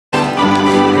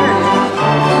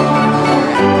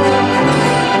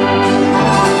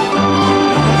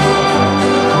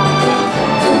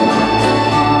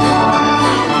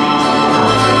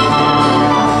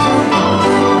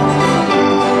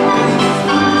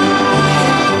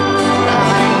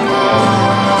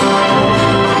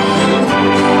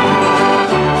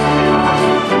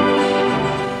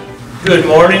Good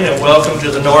morning and welcome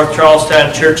to the North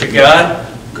Charlestown Church of God.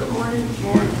 Good morning.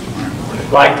 I'd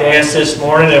like to ask this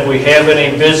morning if we have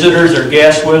any visitors or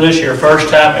guests with us, your first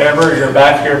time ever, you're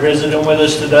back here visiting with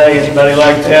us today. Anybody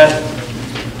like that?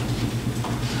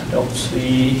 I don't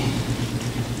see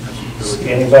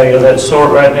anybody of that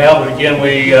sort right now, but again,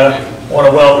 we want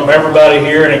to welcome everybody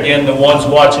here, and again, the ones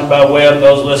watching by web,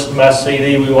 those listening by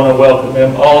CD, we want to welcome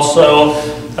them also.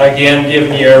 Again,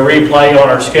 giving you a replay on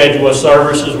our schedule of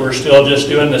services. We're still just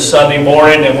doing the Sunday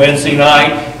morning and Wednesday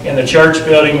night in the church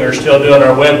building. We're still doing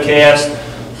our webcast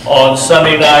on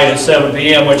Sunday night at 7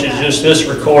 p.m., which is just this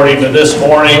recording of this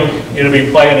morning. It'll be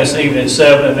playing this evening at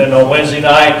 7, and then on Wednesday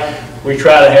night, we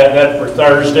try to have that for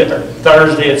Thursday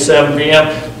at 7 p.m.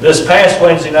 This past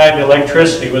Wednesday night, the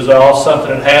electricity was off.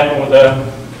 Something had happened with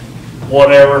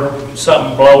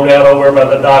something blowed out over by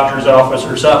the doctor's office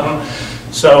or something.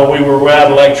 So we were without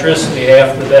electricity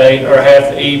half the day, or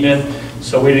half the evening,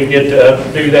 so we didn't get to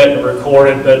do that and record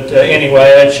it. But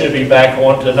anyway, that should be back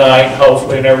on tonight,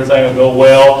 hopefully, and everything will go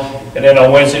well. And then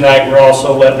on Wednesday night, we're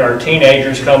also letting our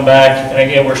teenagers come back. And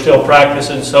again, we're still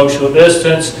practicing social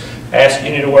distance,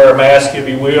 asking you to wear a mask if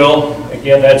you will.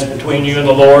 Again, that's between you and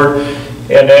the Lord.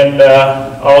 And then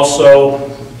also,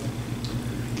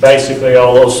 basically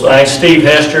all those things. Steve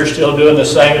Hester still doing the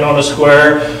singing on the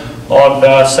square on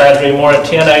Saturday morning at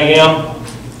 10 a.m.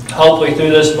 Hopefully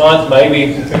through this month,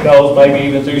 maybe, who knows, maybe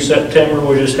even through September.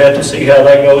 We'll just have to see how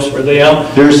that goes for them.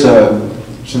 There's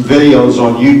some videos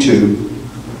on YouTube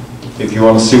if you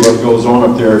want to see what goes on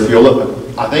up there. If you look,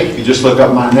 I think if you just look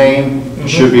up my name, you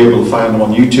should be able to find them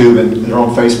on YouTube, and they're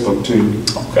on Facebook too.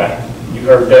 Okay, you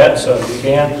heard that, so if you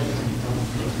can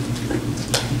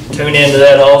tune into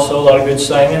that also. A lot of good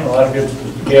singing, a lot of good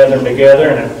gathering together,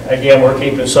 and again, we're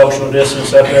keeping social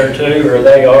distance up there too, or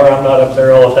they are. I'm not up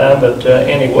there all the time, but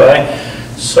anyway,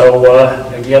 so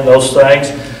again, those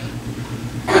things.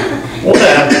 We'll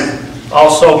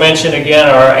also mention again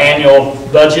our annual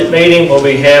budget meeting. We'll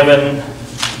be having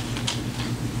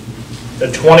the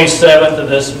 27th of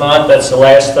this month. That's the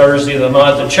last Thursday of the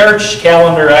month. The church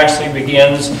calendar actually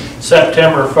begins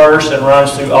September 1st and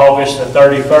runs through August the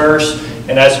 31st.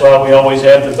 And that's why we always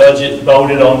have the budget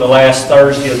voted on the last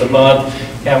Thursday of the month.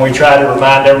 And we try to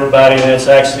remind everybody that it's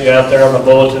actually out there on the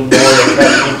bulletin board. We try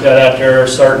to keep that out there a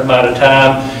certain amount of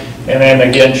time. And then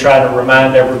again, try to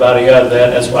remind everybody of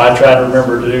that. That's why I try to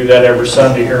remember to do that every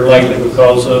Sunday here lately,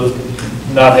 because of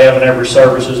not having every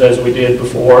services as we did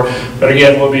before. But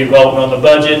again, we'll be voting on the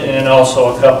budget, and then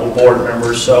also a couple board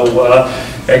members. So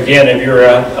again, if you're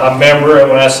a member, and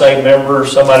when I say member,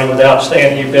 somebody with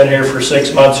outstanding, you've been here for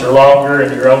 6 months or longer,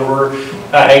 and you're over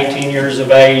 18 years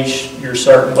of age, you're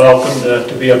certainly welcome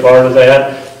to be a part of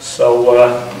that. So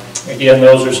again,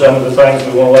 those are some of the things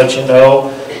we want to let you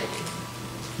know.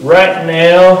 Right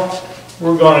now,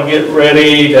 we're going to get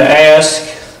ready to ask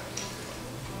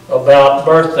about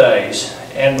birthdays.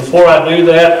 And before I do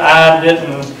that, I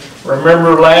didn't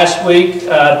remember last week,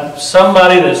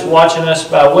 somebody that's watching us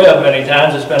by web many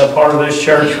times, has been a part of this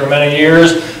church for many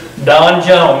years, Don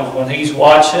Jones. When he's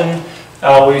watching,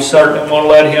 we certainly want to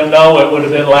let him know, it would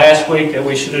have been last week that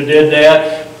we should have did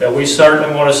that, but we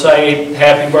certainly want to say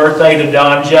happy birthday to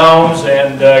Don Jones.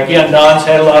 And again, Don's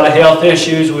had a lot of health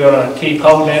issues. We want to keep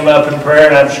holding him up in prayer,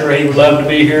 and I'm sure he would love to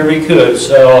be here if he could.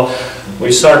 So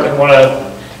we certainly want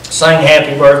to sing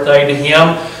happy birthday to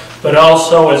him. But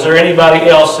also, is there anybody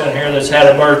else in here that's had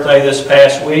a birthday this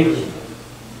past week?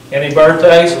 Any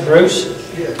birthdays? Bruce?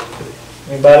 Yeah.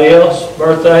 Anybody else?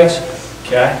 Birthdays?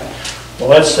 Okay. Well,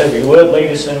 let's see if you would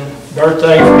lead us in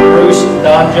birthday for Bruce and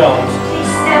Don Jones. He's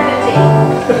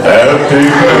 70. Happy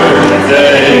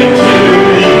birthday to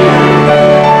you.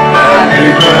 Happy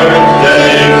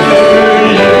birthday to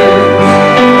you.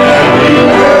 Happy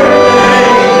birthday.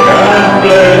 God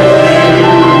bless you.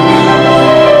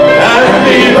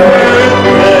 Happy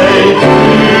birthday to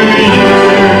you.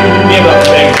 Give up a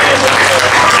big hand.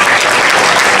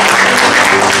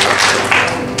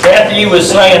 Kathy, you was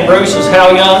saying Bruce is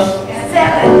how young?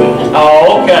 70.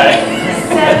 Oh, okay.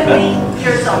 70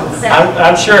 years old. 70.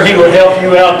 I'm sure he would help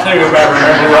you out too, if I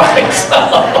remember right. So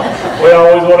we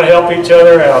always want to help each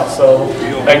other out. So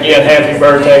again, happy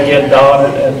birthday again, Don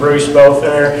and Bruce both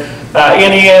there.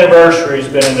 Any anniversaries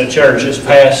been in the church this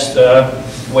past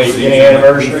week? Any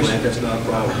anniversaries? That's not a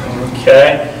problem.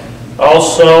 Okay.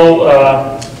 Also,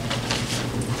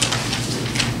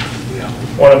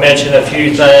 want to mention a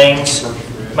few things.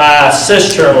 My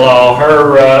sister-in-law,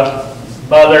 her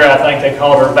mother, I think they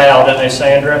called her Val, didn't they,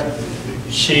 Sandra?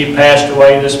 She passed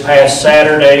away this past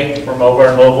Saturday from over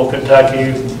in Louisville,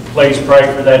 Kentucky. Please pray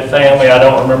for that family. I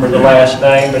don't remember the last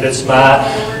name, but it's my...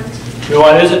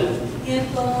 What is it?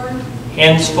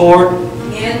 Henceforth.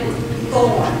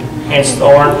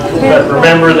 Thorn. But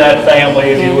remember that family,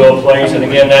 if you will, please. And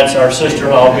again, that's our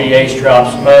sister-in-law, B.H.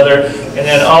 Drop's mother. And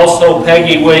then also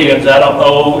Peggy Williams. I don't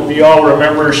know if you all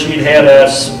remember, she'd had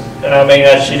us, and I mean,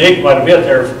 she did quite a bit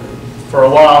there for a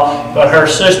while, but her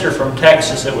sister from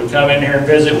Texas that would come in here and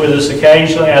visit with us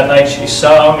occasionally. I think she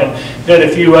sung and did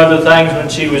a few other things when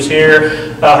she was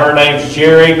here. Her name's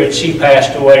Jerry, but she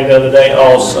passed away the other day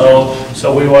also.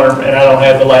 So we want to, and I don't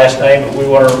have the last name, but we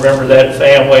want to remember that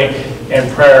family in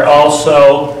prayer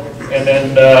also. And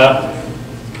then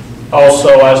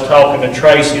also I was talking to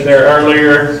Tracy there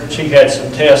earlier. She had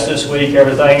some tests this week,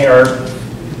 everything, or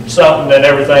something, and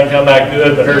everything come back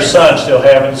good, but her son's still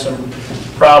having some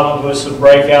problems with some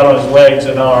breakout on his legs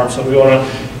and arms. So we want to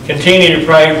continue to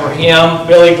pray for him.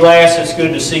 Billy Glass, it's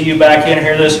good to see you back in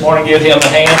here this morning. Give him a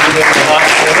hand. Give him a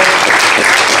hospital.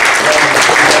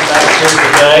 Back here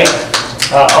today.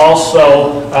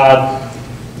 Also,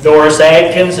 Doris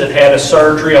Adkins that had a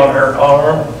surgery on her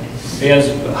arm. Ben's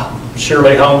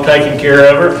surely home taking care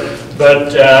of her.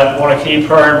 But I want to keep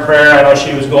her in prayer. I know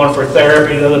she was going for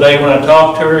therapy the other day when I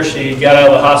talked to her. She got out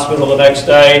of the hospital the next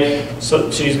day. So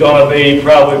she's going to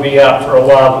probably be out for a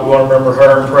while. But we want to remember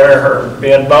her in prayer, her and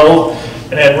Ben both.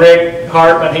 And then Rick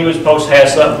Hartman, he was supposed to have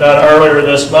something done earlier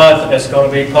this month. And it's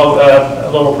going to be a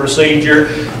little procedure,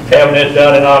 having it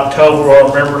done in October.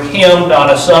 We'll remember him.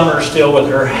 Donna Sumner still with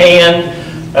her hand.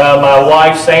 My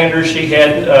wife, Sandra, she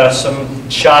had some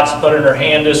shots put in her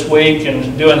hand this week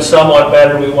and doing somewhat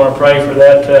better. We want to pray for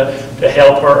that to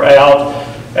help her out.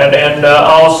 And then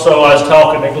also I was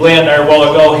talking to Glenn there a while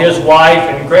ago. His wife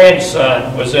and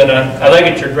grandson was in I think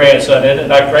it's your grandson, isn't it?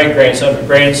 Not great-grandson, but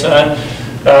grandson.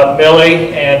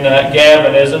 Billy and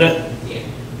Gavin, isn't it?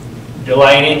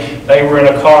 Delaney. They were in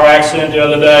a car accident the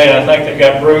other day, and I think they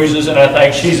got bruises, and I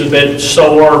think she's a bit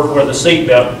sore where the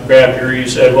seatbelt grabbed her, you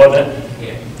said, wasn't it?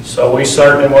 So we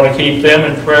certainly want to keep them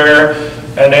in prayer.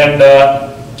 And then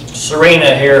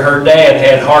Serena here, her dad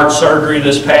had heart surgery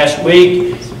this past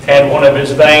week, had one of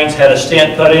his veins, had a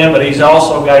stent put in, but he's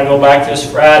also got to go back this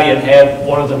Friday and have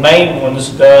one of the main ones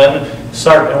done.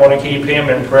 Certainly want to keep him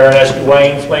in prayer. That's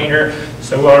Dwayne Fleener.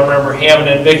 So we want to remember him. And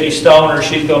then Vicki Stoner,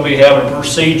 she's going to be having a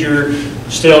procedure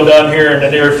still done here in the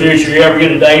near future. You ever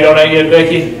get a date on that yet,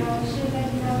 Vicki?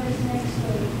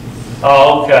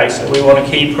 Oh, okay, so we want to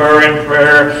keep her in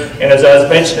prayer. And as I was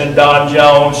mentioning, Don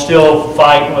Jones still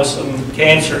fighting with some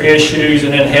cancer issues,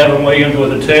 and then Heaven Williams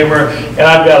with a tumor, and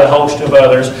I've got a host of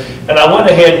others. And I went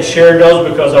ahead and shared those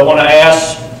because I want to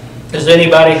ask, has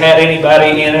anybody had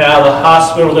anybody in and out of the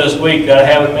hospital this week that I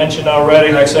haven't mentioned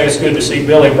already? Like I say, it's good to see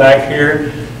Billy back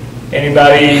here.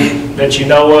 Anybody that you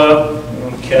know of?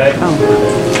 Okay.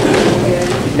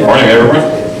 Good morning,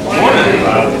 everyone.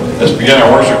 Let's begin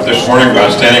our worship this morning by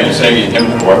standing and singing hymn.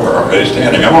 We're already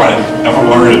standing. I'm going to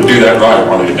learn to do that right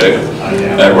one of these days.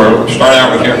 And we'll start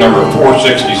out with hymn number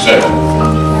 467.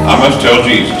 I Must Tell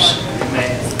Jesus.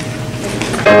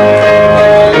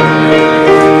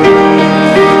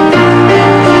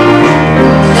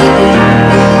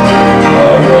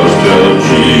 I must tell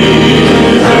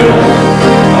Jesus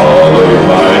all of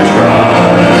my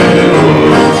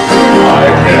trials. I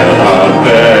cannot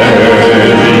bear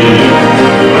thee.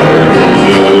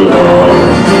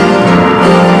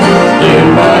 In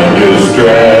my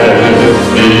distress,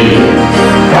 He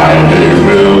kindly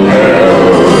will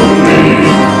help me.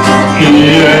 He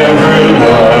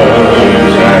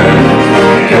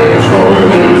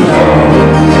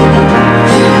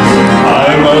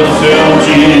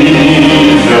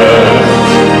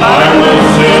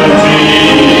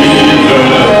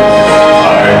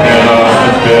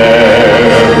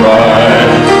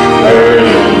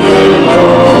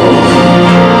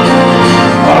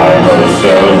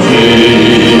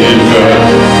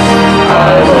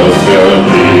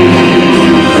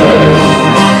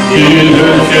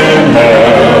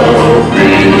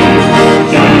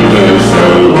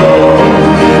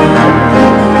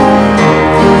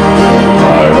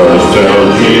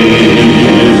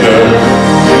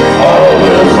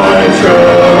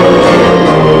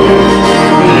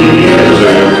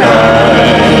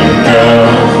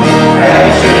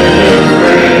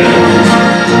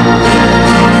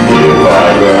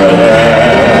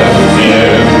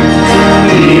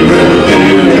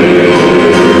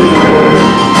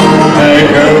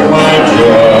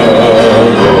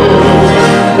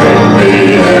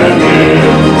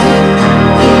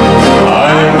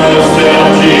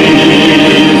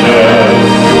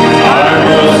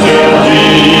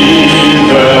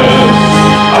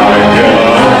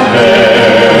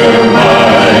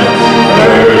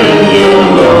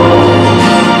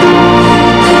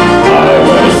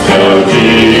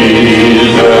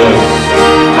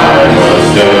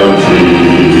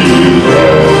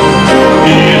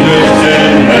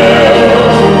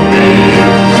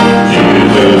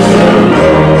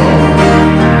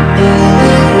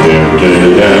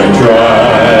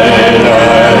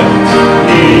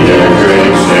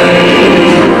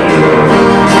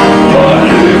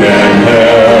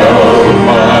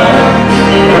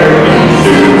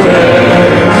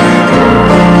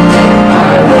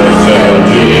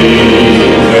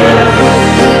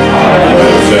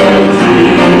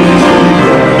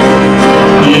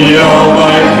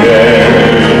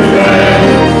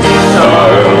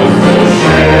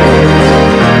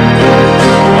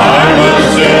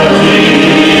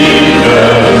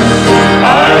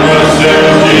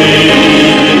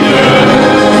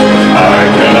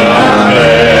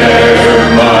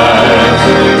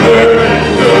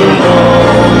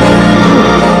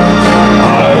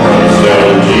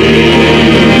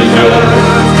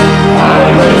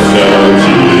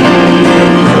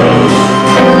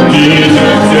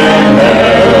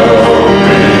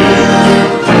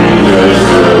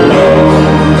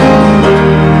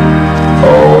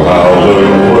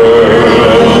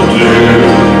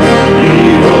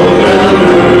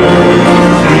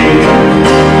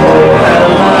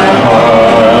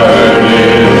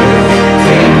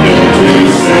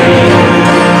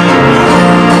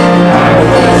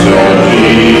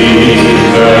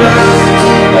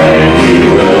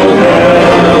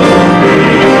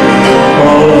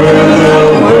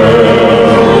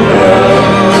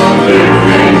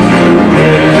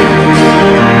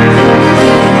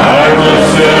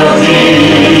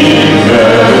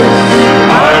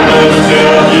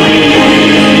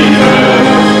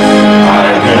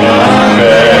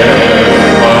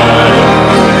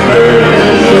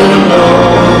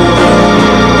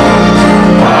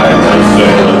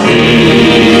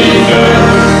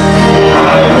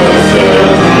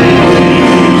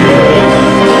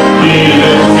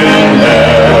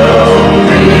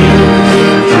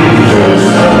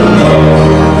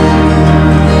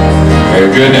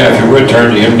Very good. Now, if you would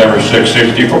turn to hymn number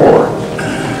 664.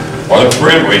 What a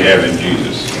friend we have in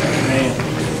Jesus.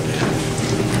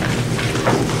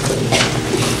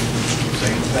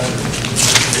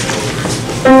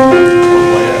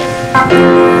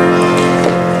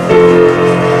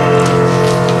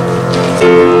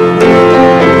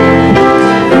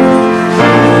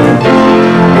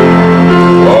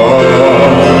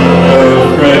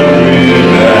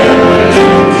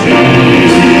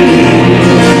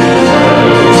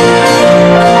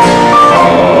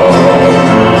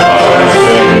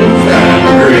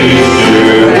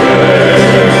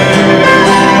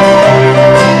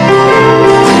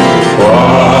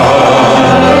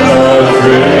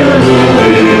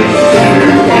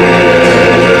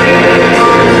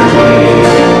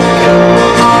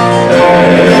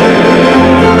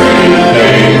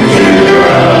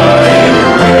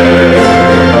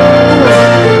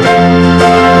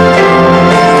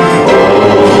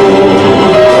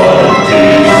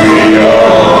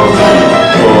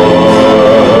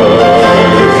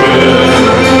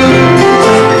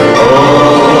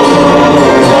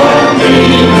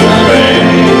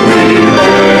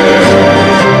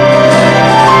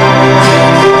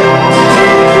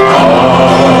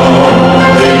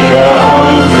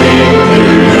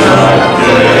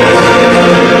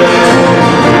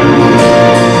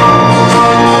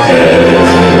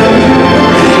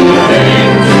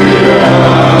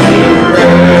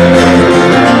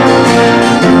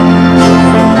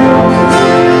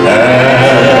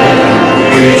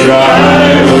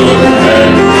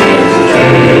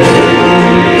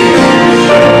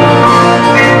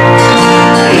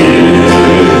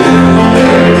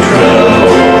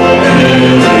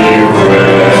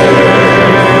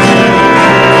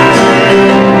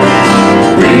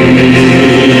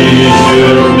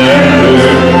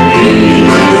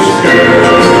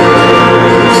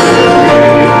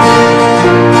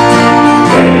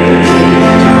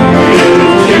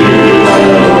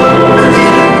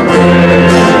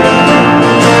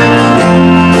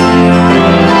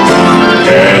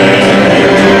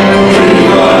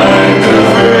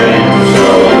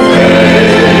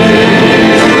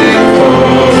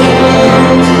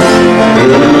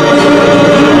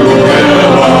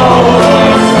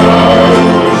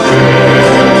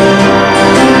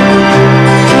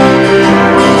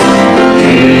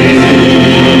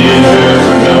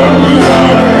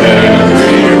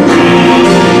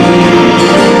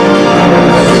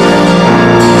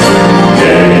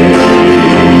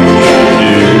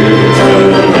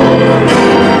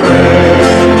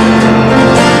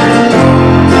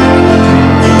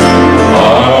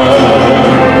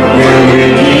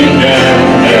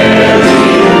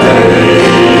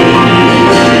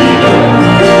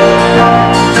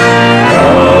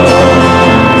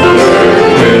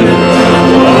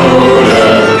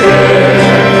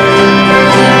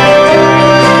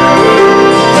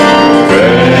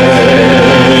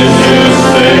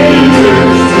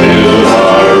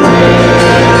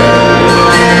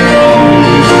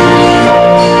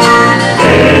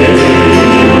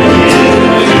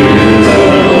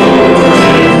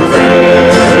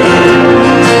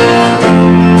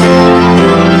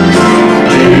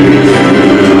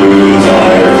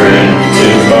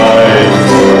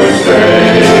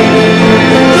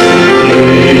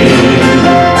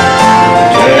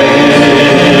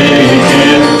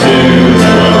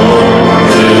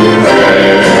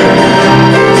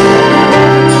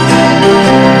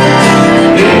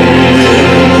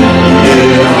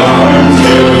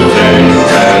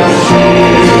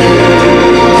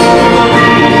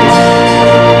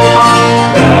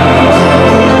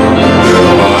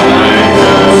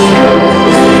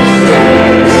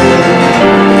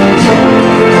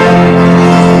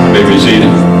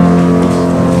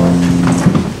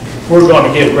 We're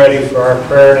going to get ready for our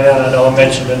prayer now. I know I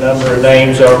mentioned a number of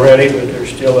names already, but there's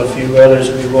still a few others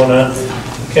we want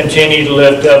to continue to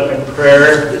lift up in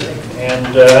prayer. And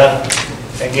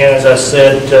again, as I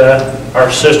said,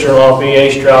 our sister-in-law,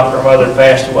 V.A. Strout, her mother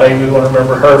passed away. We want to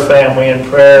remember her family in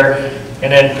prayer.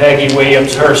 And then Peggy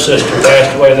Williams, her sister,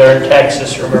 passed away there in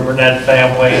Texas, remembering that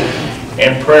family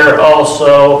in prayer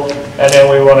also. And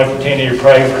then we want to continue to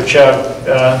pray for Chuck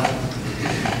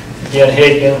again,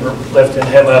 Higgin, we're lifting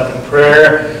him up in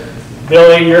prayer.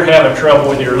 Billy, you're having trouble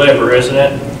with your liver, isn't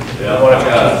it? Yeah,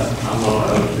 I'm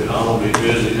gonna be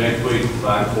busy next week,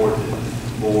 back and forth to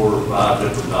 4 or 5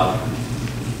 different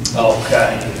doctors.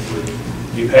 Okay.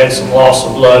 You've had some loss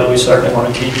of blood. We certainly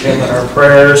want to keep him in our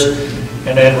prayers.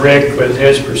 And then Rick with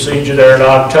his procedure there in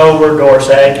October. Doris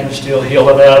Atkins still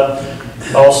healing up.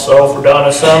 Also for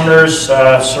Donna Sumners,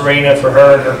 Serena for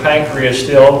her and her pancreas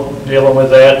still dealing with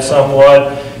that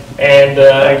somewhat. And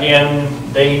again,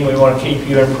 Dean, we want to keep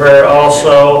you in prayer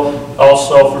also.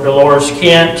 Also for Dolores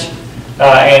Kent,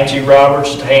 Angie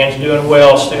Roberts, Tan's doing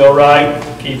well still, right?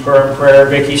 Keep her in prayer.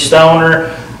 Vicki Stoner,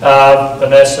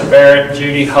 Vanessa Barrett,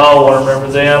 Judy Hall, want to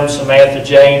remember them. Samantha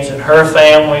James and her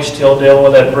family still dealing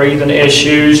with that breathing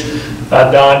issues.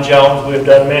 Don Jones, we've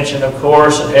done mention, of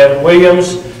course, and Evan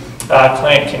Williams.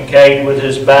 Clint Kincaid with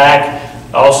his back.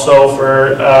 Also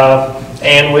for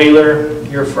Ann Wheeler,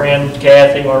 your friend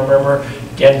Kathy, want to remember.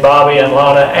 Again, Bobby and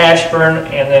Lana Ashburn,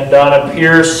 and then Donna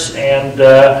Pierce, and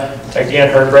again,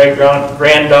 her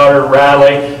great-granddaughter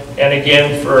Riley, and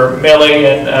again for Millie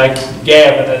and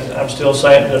Gavin, as I'm still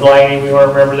saying, Delaney, we want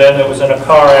to remember them that was in a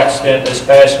car accident this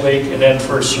past week, and then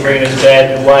for Serena's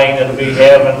dad, Dwayne, that'll be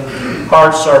having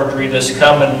heart surgery this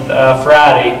coming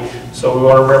Friday, so we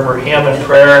want to remember him in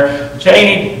prayer.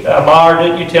 Janie Meyer,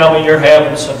 didn't you tell me you're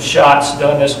having some shots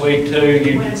done this week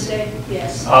too? Wednesday,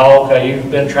 yes. Oh, okay.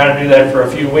 You've been trying to do that for a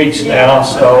few weeks now,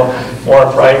 so want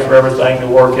to pray for everything to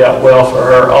work out well for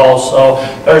her also.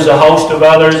 There's a host of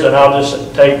others, and I'll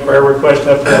just take prayer requests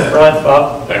up in front,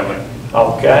 Bob. Family.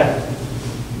 Okay.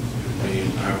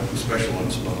 Special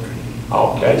unspoken.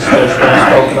 Okay, special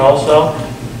unspoken also.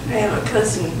 I have a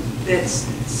cousin that's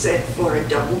set for a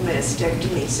double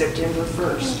mastectomy September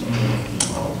 1st.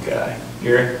 Okay.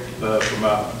 Gary? For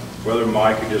my brother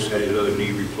Mike, who just had his other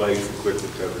knee replaced for quick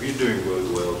recovery. He's doing really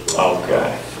well. So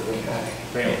Okay.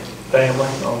 Okay. Family.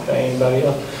 Okay. Anybody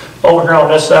else? Over here on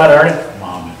this side, Ernie?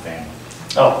 Mom and family.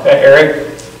 Okay.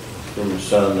 Eric? For my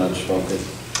son, unspoken.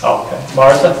 Okay.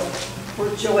 Martha? For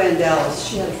Joanne Dallas,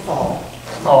 she had a fall.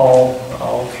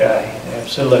 Oh, okay.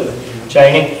 Absolutely.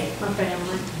 Janie? My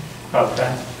family.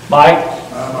 Okay. Mike?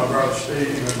 My brother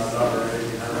Steve and my daughter Eddie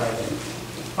and her husband.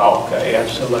 Okay,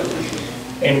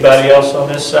 absolutely. Anybody else on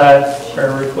this side,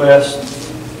 prayer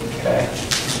request? Okay.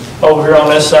 Over here on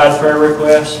this side, prayer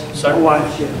request? Sir?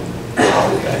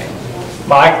 Okay.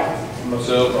 Mike?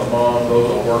 Myself, my mom, those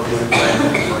I work with,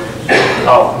 family and friends.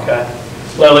 Oh, okay.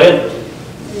 Lillian?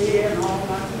 Me and all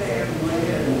my family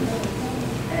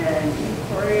and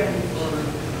praying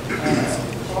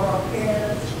for our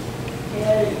kids.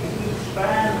 He's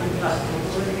finally got to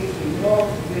believe he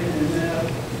walked good enough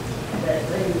that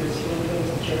they was going to go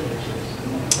to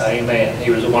churches. Amen. He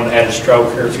was the one that had a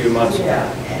stroke here a few months ago.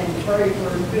 Yeah, and pray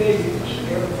for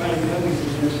Biggins. Everybody knows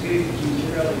he's as good as he's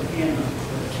really can.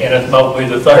 Kenneth Mobley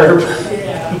III.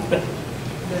 Yeah, but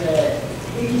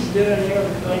he's doing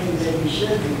everything that he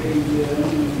should be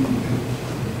doing.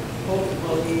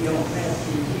 Hopefully he don't mess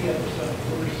his hips up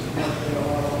first, but they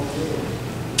are all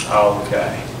good.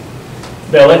 Okay.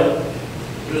 Billy?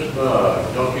 Just,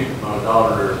 don't keep my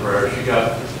daughter in prayer. She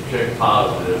got checked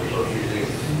positive, so she's in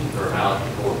her house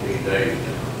for 14 days.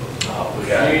 But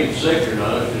she ain't sick or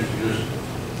nothing, she just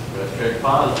got checked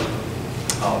positive.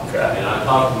 Okay. And I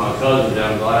talked to my cousin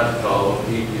down in Glasgow.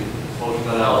 He was supposed to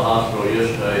come out of the hospital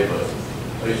yesterday, but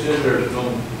they said there's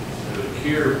a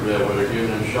cure for that, where they're giving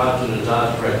him shots in his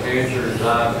eyes for that cancer in his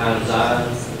eye, behind his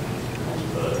eyes.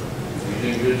 But he's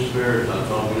in good spirits. I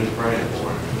told him we was praying for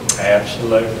him.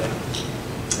 Absolutely.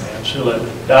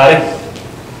 Absolutely. Dottie?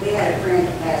 We had a friend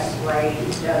that passed away,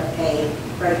 he's done a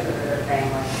pray for her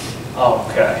family.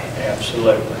 Okay,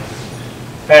 absolutely.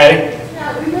 Patty?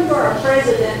 Now, remember our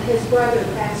president, his brother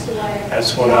passed away.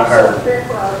 That's what I heard. Also prayer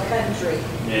for our country.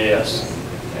 Yes,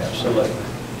 absolutely.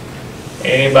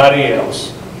 Anybody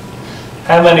else?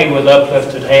 How many with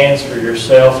uplifted hands for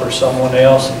yourself or someone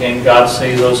else? Again, God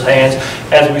sees those hands.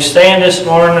 As we stand this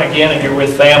morning, again, if you're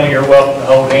with family, you're welcome to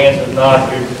hold hands. If not,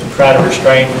 we try to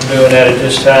restrain from doing that at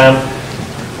this time.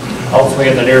 Hopefully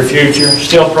in the near future.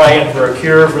 Still praying for a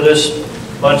cure for this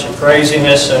bunch of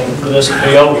craziness and for this to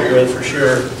be over with for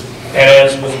sure. And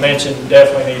as was mentioned,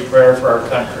 definitely need prayer for our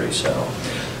country. So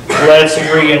let's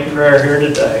agree in prayer here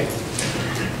today.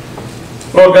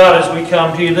 Lord God, as we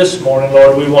come to you this morning,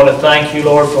 Lord, we want to thank you,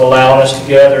 Lord, for allowing us to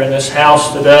gather in this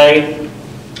house today.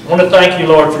 I want to thank you,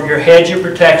 Lord, for your hedge of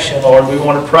protection, Lord. We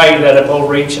want to pray that it will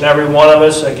reach in every one of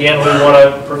us. Again, we want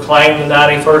to proclaim the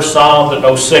 91st Psalm that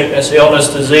no sickness,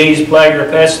 illness, disease, plague, or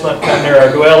pestilence come near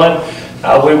our dwelling.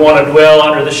 We want to dwell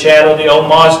under the shadow of the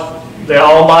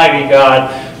Almighty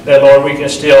God, that, Lord, we can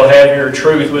still have your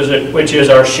truth, which is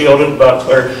our shield and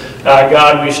buckler.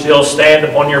 God, we still stand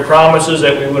upon your promises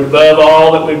that we would above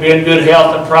all that we be in good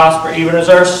health and prosper even as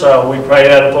our soul. We pray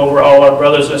that over all our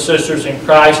brothers and sisters in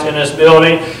Christ in this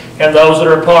building and those that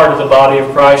are part of the body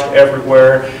of Christ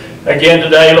everywhere. Again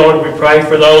today, Lord, we pray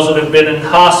for those that have been in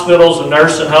hospitals and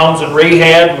nursing homes and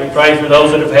rehab. We pray for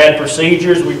those that have had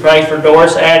procedures. We pray for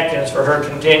Doris Atkins for her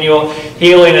continual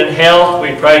healing and health.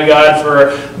 We pray, God,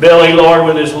 for Billy, Lord,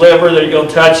 with his liver, that you'll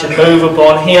touch and move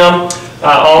upon him.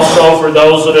 Also for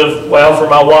those that have, well, for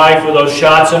my wife with those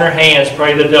shots in her hands,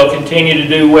 pray that they'll continue to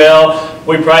do well.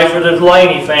 We pray for the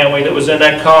Delaney family that was in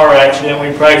that car accident.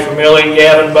 We pray for Millie and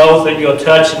Gavin both, that you'll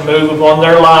touch and move upon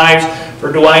their lives.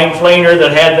 For Dwayne Fleener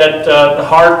that had that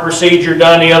heart procedure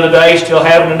done the other day, still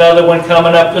having another one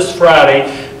coming up this Friday.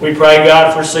 We pray,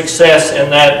 God, for success in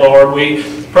that, Lord. We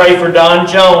pray for Don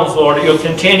Jones, Lord, that you'll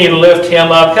continue to lift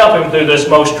him up, help him through this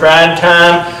most trying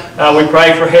time. We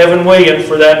pray for Heaven Williams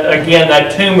for that, again,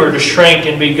 that tumor to shrink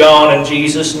and be gone in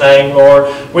Jesus' name,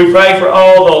 Lord. We pray for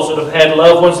all those that have had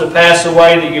loved ones that pass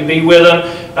away, that you be with them,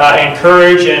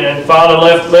 encourage, and Father,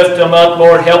 lift them up,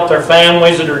 Lord. Help their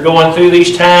families that are going through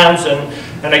these times.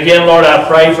 And again, Lord, I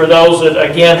pray for those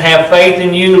that, again, have faith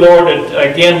in you, Lord,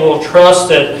 that, again, will trust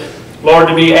that, Lord,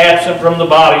 to be absent from the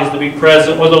body is to be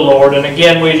present with the Lord. And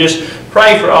again, we just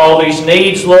pray for all these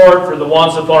needs, Lord, for the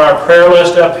ones upon our prayer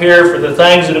list up here, for the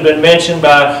things that have been mentioned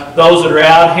by those that are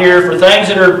out here, for things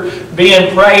that are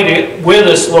being prayed with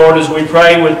us, Lord, as we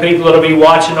pray with people that will be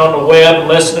watching on the web and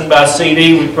listening by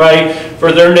CD. We pray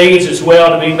for their needs as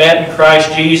well to be met in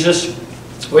Christ Jesus.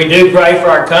 We do pray for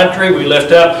our country. We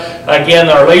lift up, again,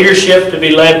 our leadership to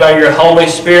be led by your Holy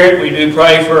Spirit. We do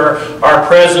pray for our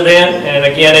president, and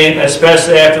again,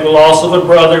 especially after the loss of a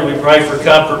brother, we pray for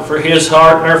comfort for his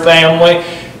heart and our family.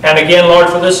 And again, Lord,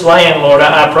 for this land, Lord,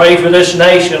 I pray for this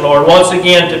nation, Lord, once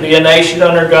again to be a nation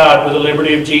under God with the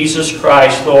liberty of Jesus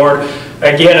Christ, Lord.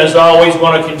 Again, as always,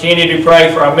 want to continue to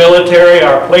pray for our military,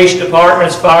 our police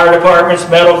departments, fire departments,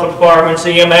 medical departments,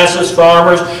 EMSs,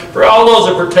 farmers, for all those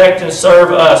that protect and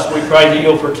serve us. We pray that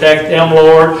you'll protect them,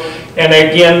 Lord. And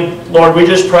again, Lord, we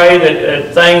just pray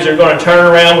that things are going to turn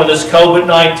around with this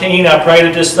COVID-19. I pray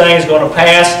that this thing is going to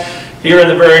pass here in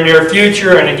the very near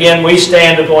future. And again, we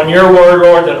stand upon your word,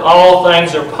 Lord, that all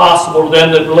things are possible to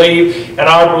them that believe. And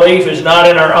our belief is not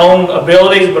in our own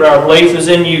abilities, but our belief is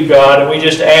in you, God. And we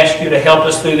just ask you to help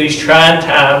us through these trying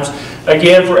times.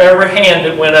 Again, for every hand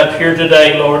that went up here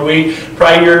today, Lord, we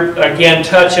pray your, again,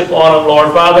 touch upon them,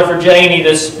 Lord. Father, for Janie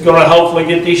that's going to hopefully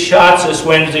get these shots this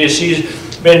Wednesday, as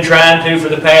she's been trying to for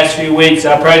the past few weeks,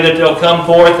 I pray that they'll come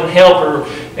forth and help her.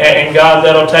 And God,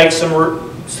 that'll take some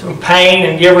pain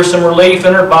and give her some relief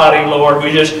in her body, Lord.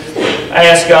 We just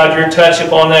ask, God, your touch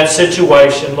upon that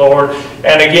situation, Lord.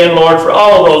 And again, Lord, for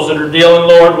all those that are dealing,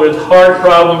 Lord, with heart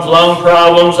problems, lung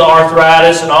problems,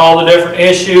 arthritis, and all the different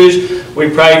issues, we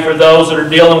pray for those that are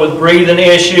dealing with breathing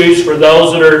issues, for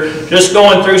those that are just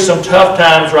going through some tough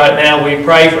times right now. We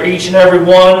pray for each and every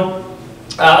one.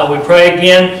 We pray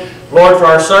again, Lord, for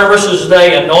our services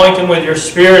today. Anoint them with your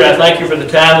Spirit. I thank you for the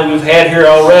time that we've had here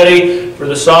already, for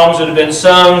the songs that have been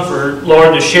sung, for,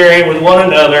 Lord, the sharing with one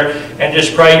another, and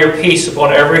just pray your peace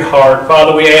upon every heart.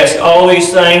 Father, we ask all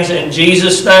these things in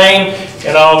Jesus' name,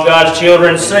 and all God's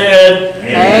children said,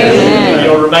 Amen.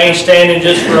 You'll remain standing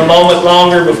just for a moment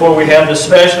longer before we have the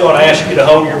special, and I ask you to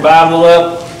hold your Bible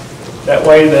up. That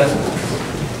way the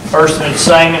person that's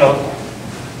singing will,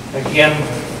 again,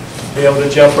 be able to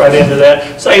jump right into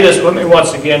that. Say this with me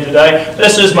once again today.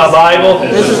 This is my Bible.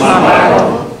 This is my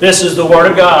Bible. This is the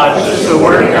Word of God. This is the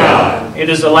Word of God. It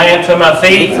is a lamp to my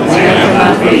feet.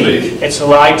 It's a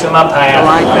light to my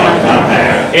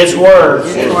path. Its words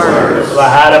is the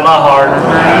height of my heart.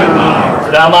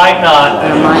 That I might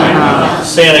not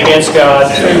sin against God.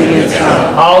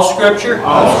 All Scripture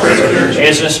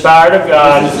is inspired of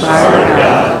God.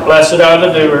 Blessed are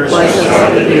the doers,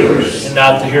 and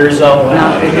not the hearers only.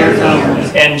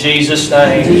 In Jesus'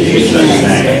 name.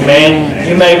 Amen.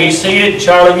 You may be seated.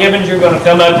 Charlie Gibbons, you're going to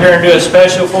come up here and do a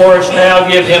special for us now.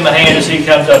 Give him a hand as he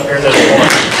comes up here this morning.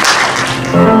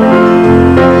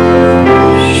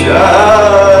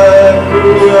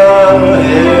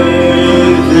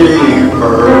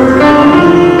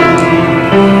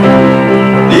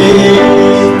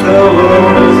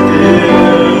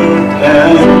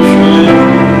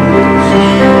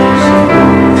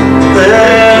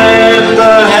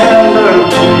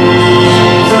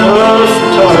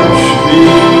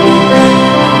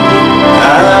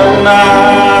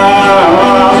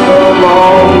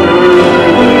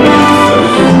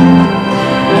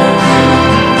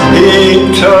 He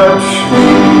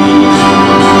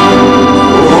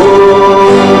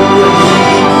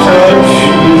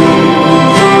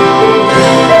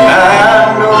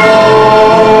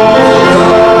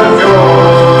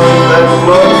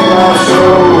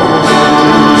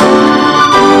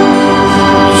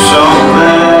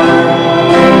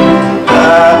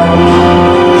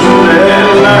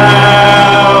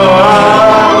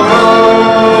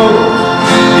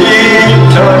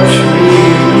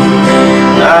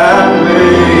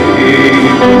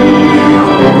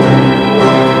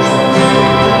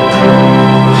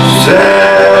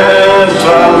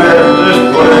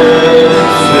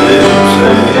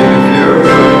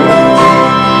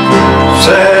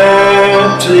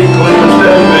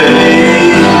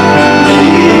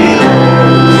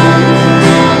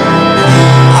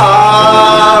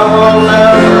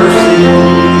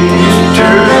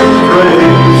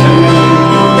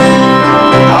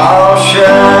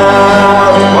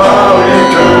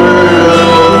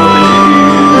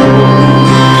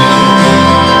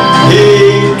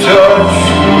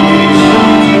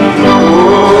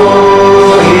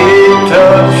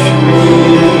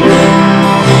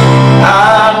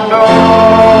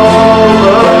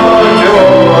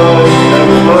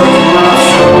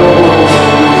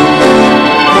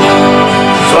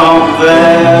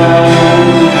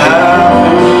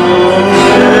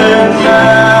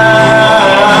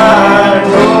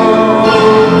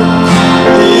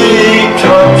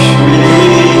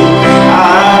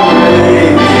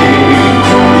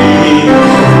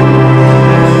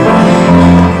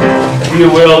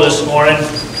you will this morning,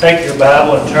 take your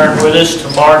Bible and turn with us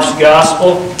to Mark's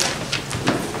Gospel,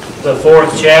 the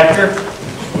 4th chapter.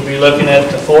 We'll be looking at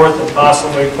the 4th and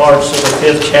possibly parts of the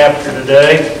 5th chapter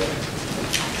today.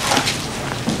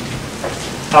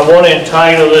 I want to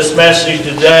entitle this message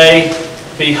today,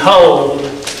 Behold,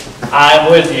 I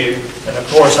am with you. And of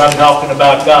course, I'm talking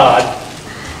about God.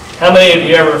 How many of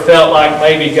you ever felt like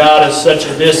maybe God is such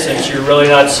a distance you're really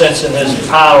not sensing His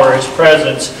power, His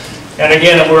presence? And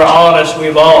again, if we're honest,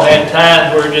 we've all had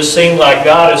times where it just seems like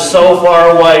God is so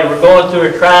far away. We're going through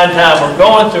a trying time. We're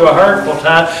going through a hurtful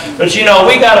time. But you know,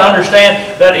 we got to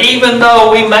understand that even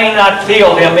though we may not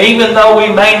feel Him, even though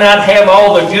we may not have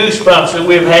all the goosebumps that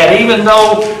we've had, even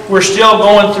though we're still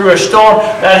going through a storm,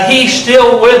 that He's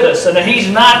still with us and that He's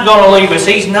not going to leave us.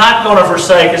 He's not going to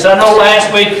forsake us. I know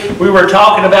last week we were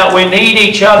talking about we need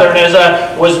each other. And as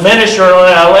I was ministering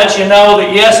on it, I let you know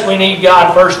that yes, we need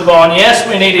God first of all. And yes,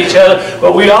 we need each other.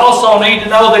 But we also need to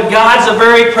know that God's a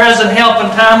very present help in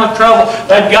time of trouble.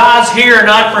 That God's here,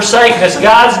 not forsaken us.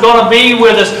 God's going to be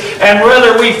with us. And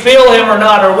whether we feel Him or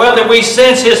not, or whether we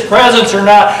sense His presence or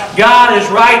not, God is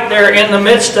right there in the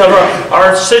midst of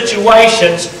our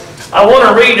situations. I want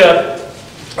to read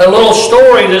a little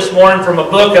story this morning from a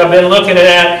book I've been looking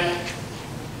at.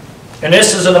 And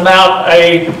this is about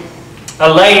a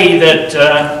lady that,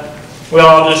 well,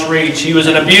 I'll just read. She was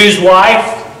an abused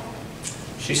wife.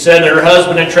 She said that her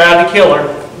husband had tried to kill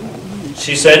her.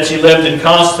 She said she lived in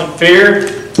constant fear.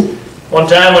 One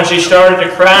time when she started to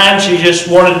cry, she just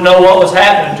wanted to know what was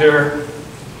happening to her.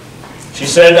 She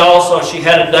said also she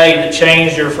had a day that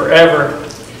changed her forever.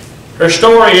 Her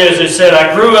story is, it said,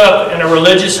 I grew up in a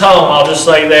religious home, I'll just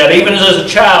say that. Even as a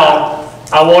child,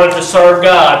 I wanted to serve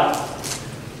God.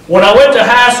 When I went to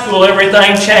high school,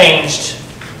 everything changed.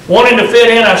 Wanting to fit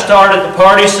in, I started the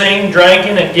party scene,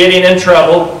 drinking and getting in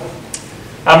trouble.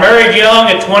 I married young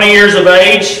at 20 years of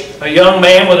age, a young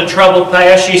man with a troubled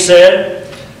past, she said.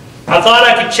 I thought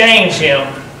I could change him.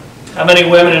 How many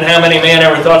women and how many men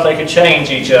ever thought they could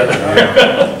change each other?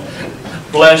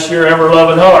 Bless your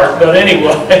ever-loving heart. But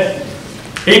anyway,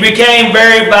 he became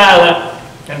very violent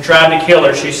and tried to kill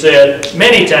her, she said,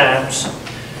 many times.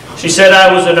 She said,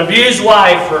 I was an abused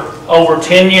wife for over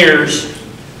 10 years.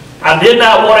 I did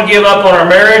not want to give up on our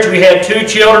marriage. We had 2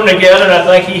 children together, and I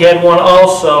think he had one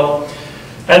also.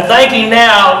 And thinking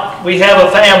now we have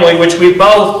a family which we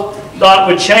both thought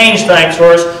would change things for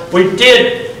us. We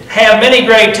did have many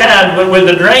great times, but with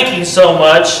the drinking so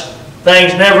much,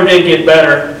 things never did get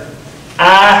better.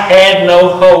 I had no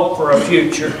hope for a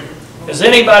future. Has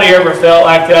anybody ever felt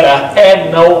like that? I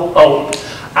had no hope.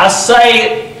 I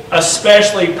say,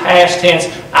 especially past tense,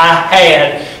 I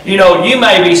had. You know, you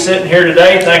may be sitting here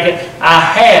today thinking, I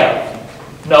have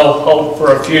no hope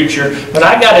for a future. But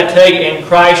I got to tell you, in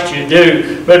Christ you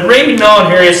do. But reading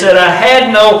on here, it said, I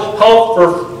had no hope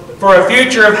for a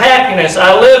future of happiness.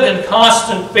 I lived in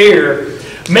constant fear.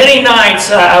 Many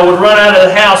nights I would run out of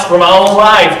the house for my own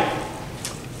life.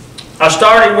 I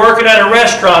started working at a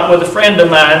restaurant with a friend of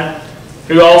mine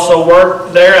who also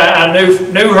worked there. I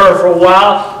knew her for a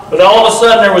while, but all of a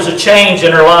sudden there was a change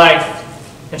in her life,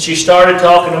 and she started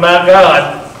talking about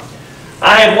God.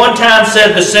 I had one time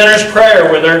said the sinner's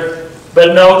prayer with her,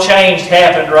 but no change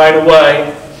happened right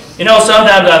away. You know,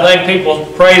 sometimes I think people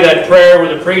pray that prayer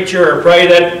with a preacher or pray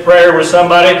that prayer with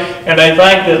somebody, and they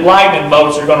think that lightning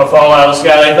bolts are going to fall out of the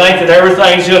sky. They think that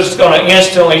everything's just going to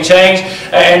instantly change.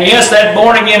 And yes, that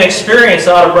born-again experience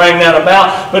ought to bring that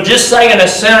about. But just saying a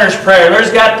sinner's prayer,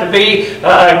 there's got to be,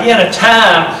 again, a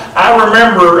time. I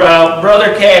remember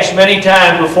Brother Cash many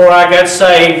times before I got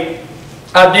saved.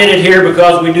 I did it here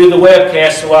because we do the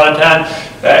webcast a lot of times.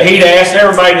 He'd ask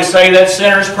everybody to say that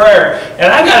sinner's prayer.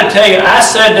 And I got to tell you, I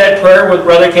said that prayer with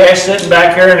Brother Cash sitting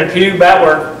back here in the pew about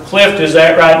where Clift is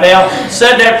at right now.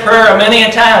 Said that prayer many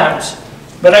a times.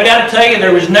 But I got to tell you,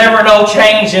 there was never no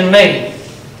change in me.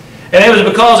 And it was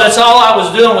because that's all I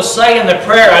was doing was saying the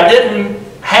prayer. I didn't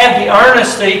have the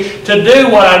earnesty to do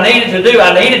what I needed to do.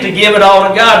 I needed to give it all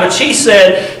to God. But she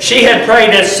said she had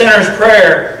prayed that sinner's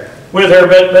prayer with her,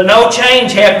 but no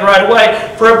change happened right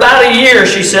away. For about a year,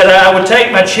 she said, I would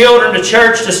take my children to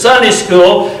church, to Sunday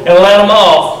school, and let them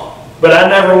off. But I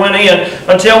never went in.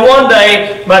 Until one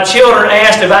day, my children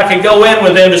asked if I could go in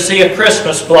with them to see a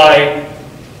Christmas play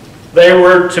they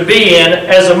were to be in.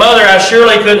 As a mother, I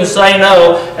surely couldn't say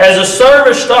no. As the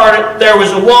service started, there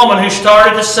was a woman who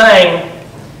started to sing.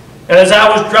 And as I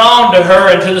was drawn to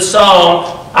her and to the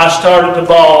song, I started to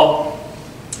bawl.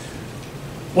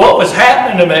 What was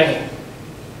happening to me?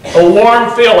 A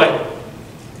warm feeling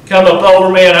come up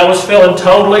over me, and I was feeling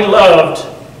totally loved,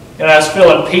 and I was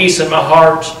feeling peace in my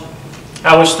heart.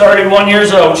 I was 31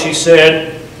 years old, she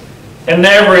said, And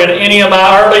never in any of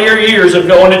my earlier years of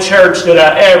going to church did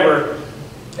I ever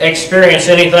experience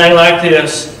anything like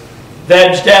this.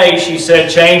 That day, she said,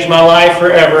 changed my life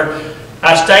forever.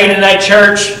 I stayed in that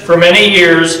church for many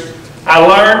years. I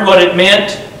learned what it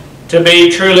meant to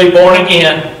be truly born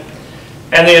again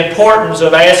and the importance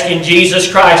of asking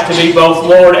Jesus Christ to be both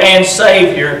Lord and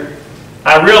Savior.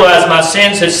 I realized my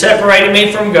sins had separated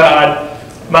me from God.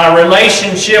 My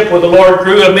relationship with the Lord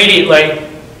grew immediately.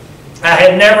 I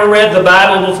had never read the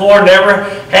Bible before, never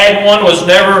had one, was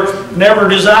never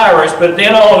desirous, but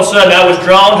then all of a sudden I was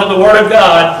drawn to the Word of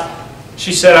God.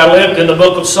 She said I lived in the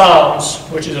book of Psalms,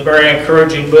 which is a very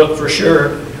encouraging book for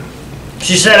sure.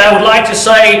 She said, I would like to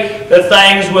say that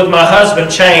things with my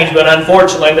husband changed, but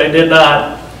unfortunately they did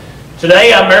not.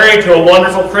 Today I'm married to a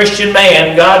wonderful Christian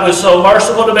man. God was so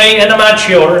merciful to me and to my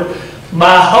children.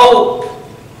 My hope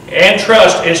and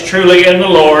trust is truly in the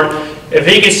Lord. If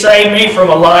He could save me from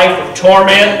a life of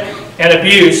torment and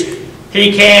abuse,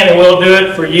 He can and will do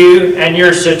it for you and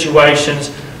your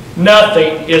situations.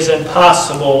 Nothing is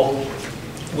impossible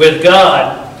with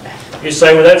God. You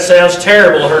say, well, that sounds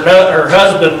terrible. Her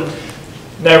husband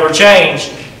never changed.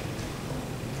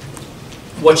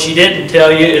 What she didn't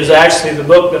tell you is actually the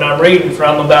book that I'm reading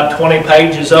from, about 20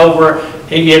 pages over.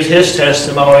 He gives his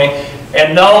testimony.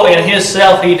 And no, in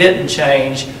himself he didn't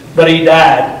change, but he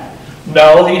died.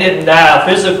 No, he didn't die a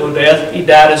physical death. He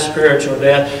died a spiritual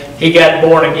death. He got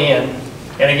born again.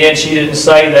 And again, she didn't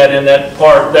say that in that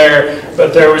part there,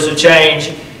 but there was a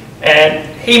change. And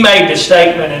he made the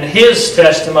statement in his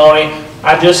testimony,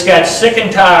 I just got sick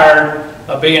and tired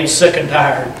of being sick and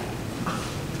tired.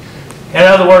 In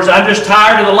other words, I'm just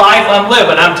tired of the life I'm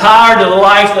living. I'm tired of the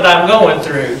life that I'm going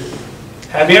through.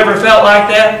 Have you ever felt like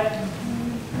that?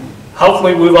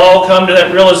 Hopefully we've all come to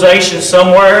that realization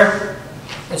somewhere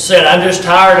and said, I'm just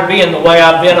tired of being the way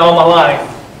I've been all my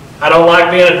life. I don't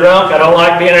like being a drunk. I don't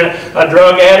like being a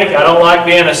drug addict. I don't like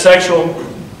being a sexual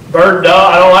bird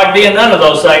dog. I don't like being none of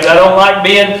those things. I don't like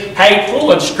being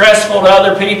hateful and stressful to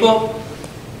other people.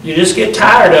 You just get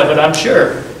tired of it, I'm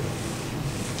sure.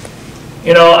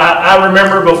 You know, I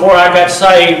remember before I got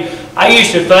saved, I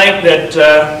used to think that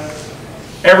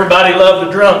everybody loved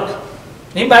a drunk.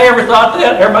 Anybody ever thought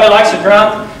that? Everybody likes a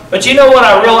drunk? But you know what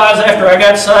I realized after I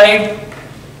got saved?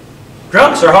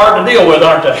 Drunks are hard to deal with,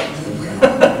 aren't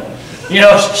they? You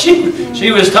know,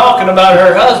 she was talking about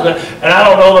her husband, and I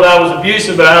don't know that I was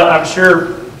abusive, but I'm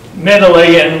sure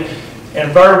mentally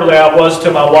and verbally I was to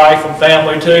my wife and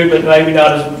family too, but maybe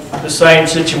not as the same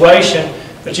situation.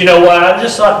 But you know what? I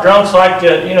just thought drunks like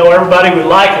to, you know, everybody would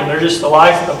like them. They're just the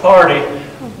life of the party.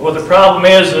 Well, the problem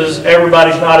is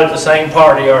everybody's not at the same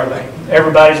party, are they?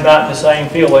 Everybody's not in the same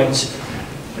feelings.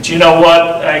 But you know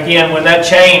what? Again, when that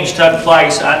change took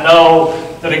place, I know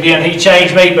that again, he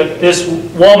changed me, but this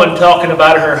woman talking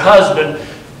about her husband,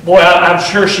 boy, I'm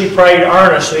sure she prayed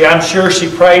earnestly. I'm sure she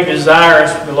prayed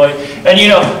desiriously. And you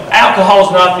know,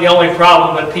 alcohol's not the only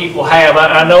problem that people have.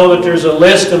 I know that there's a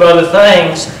list of other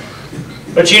things.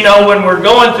 But you know, when we're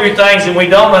going through things and we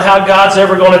don't know how God's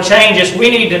ever going to change us, we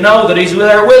need to know that He's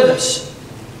there with us.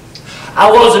 I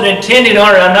wasn't intending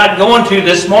on it. I'm not going to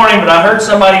this morning, but I heard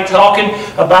somebody talking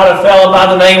about a fellow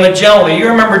by the name of Jonah. You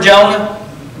remember Jonah?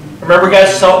 Remember he got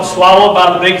swallowed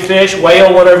by the big fish,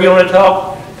 whale, whatever you want to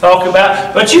talk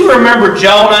about? But you remember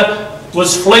Jonah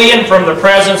was fleeing from the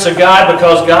presence of God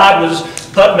because God was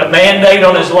putting a mandate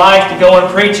on his life to go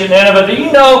and preach in Nineveh. Do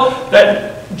you know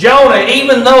that Jonah,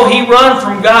 even though he run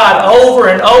from God over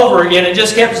and over again, it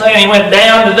just kept saying he went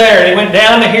down to there, and he went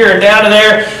down to here and down to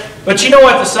there. But you know,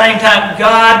 at the same time,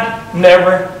 God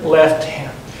never left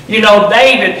him. You know,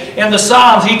 David in the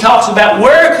Psalms, he talks about,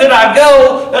 where could I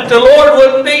go that the Lord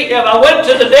wouldn't be? If I went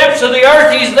to the depths of the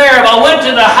earth, He's there. If I went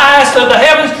to the highest of the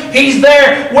heavens, He's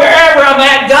there. Wherever I'm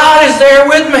at, God is there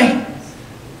with me.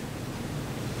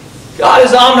 God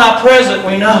is omnipresent,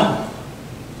 we know.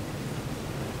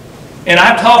 And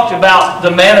I've talked about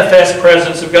the manifest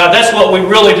presence of God. That's what we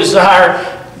really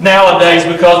desire nowadays,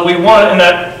 because we want, and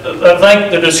I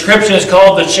think the description is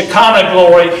called the Shekinah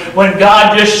glory, when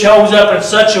God just shows up in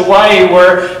such a way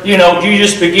where, you know, you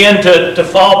just begin to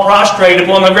fall prostrate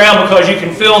upon the ground because you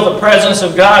can feel the presence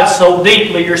of God so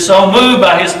deeply. You're so moved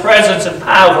by His presence and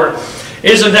power.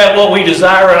 Isn't that what we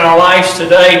desire in our lives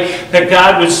today? That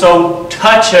God would so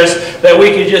touch us that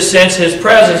we could just sense His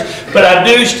presence. But I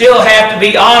do still have to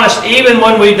be honest, even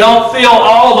when we don't feel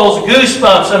all those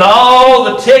goosebumps and all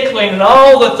the tickling and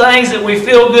all the things that we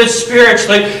feel good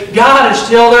spiritually, God is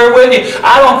still there with you.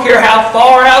 I don't care how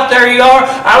far out there you are.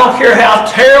 I don't care how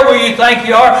terrible you think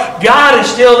you are. God is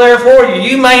still there for you.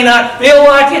 You may not feel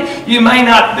like it. You may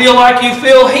not feel like you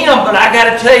feel Him, but I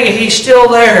got to tell you, He's still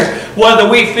there,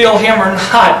 whether we feel Him or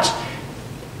not.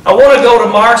 I want to go to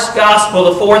Mark's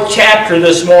Gospel, the 4th chapter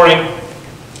this morning,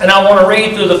 and I want to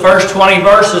read through the first 20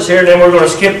 verses here, then we're going to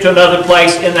skip to another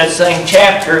place in that same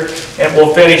chapter, and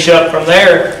we'll finish up from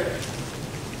there.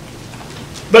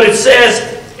 But it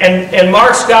says, in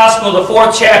Mark's Gospel, the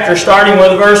 4th chapter, starting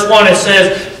with verse 1, it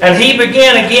says, "And He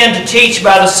began again to teach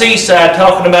by the seaside,"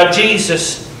 talking about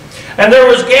Jesus. "And there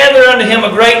was gathered unto Him a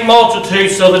great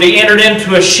multitude, so that He entered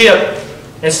into a ship,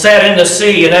 and sat in the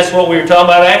sea." And that's what we were talking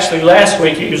about actually last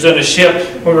week. He was in a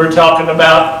ship. We were talking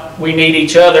about we need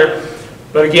each other.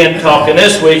 But again, talking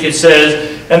this week, it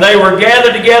says, "And they were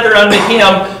gathered together unto Him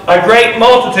a great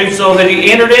multitude, so that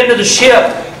He entered into the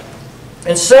ship,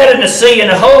 and sat in the sea, and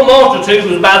the whole multitude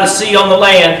was by the sea on the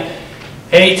land.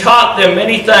 And He taught them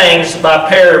many things by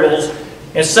parables,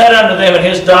 and said unto them in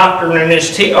His doctrine and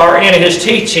in His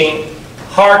teaching,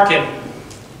 Hearken."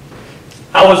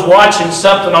 I was watching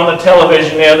something on the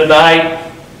television the other night,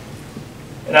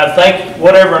 and I think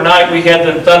whatever night we had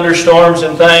the thunderstorms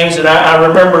and things, and I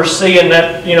remember seeing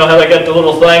that, you know how they got the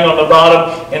little thing on the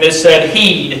bottom, and it said,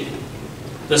 "Heed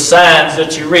the signs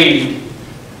that you read.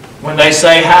 When they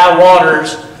say high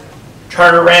waters,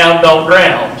 turn around, don't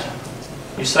drown."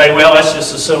 You say, well, that's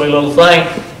just a silly little thing.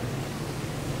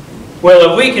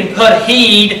 Well, if we can put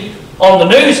heed on the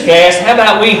newscast, how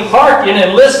about we hearken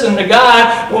and listen to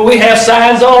God when we have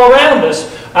signs all around us?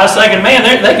 I was thinking, man,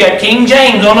 they got King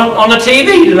James on the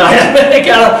TV tonight. They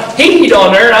got a heed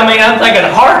on there. I mean, I'm thinking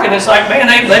hearken. It's like, man,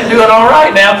 they do it all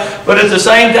right now. But at the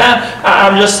same time,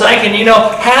 I'm just thinking, you know,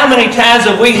 how many times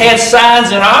have we had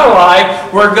signs in our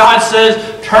life where God says,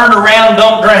 turn around,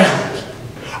 don't drown?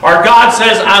 Or God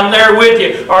says, I'm there with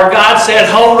you. Or God said,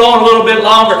 hold on a little bit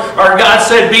longer. Or God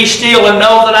said, be still and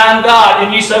know that I'm God.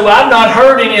 And you say, well, I've not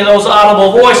heard any of those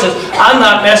audible voices. I'm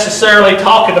not necessarily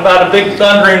talking about a big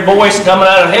thundering voice coming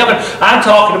out of heaven. I'm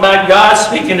talking about God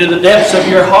speaking to the depths of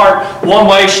your heart, one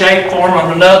way, shape, form,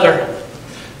 or another.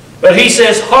 But He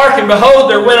says, Hearken,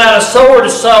 behold, there went out a sower to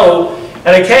sow.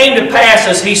 And it came to pass,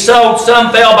 as he sowed,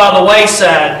 some fell by the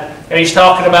wayside. And He's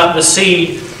talking about the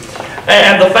seed.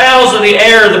 And the fowls of the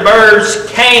air, the birds,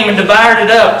 came and devoured it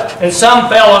up. And some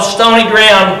fell on stony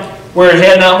ground where it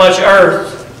had not much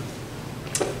earth.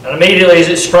 And immediately as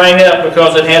it sprang up,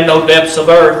 because it had no depths of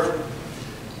earth.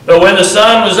 But when the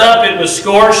sun was up, it was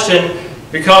scorched, and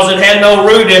because it had no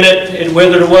root in it, it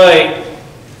withered away.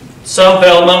 Some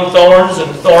fell among thorns,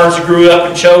 and thorns grew up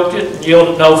and choked it, and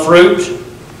yielded no fruit.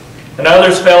 And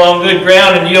others fell on good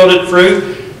ground and yielded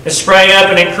fruit, and sprang up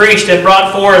and increased, and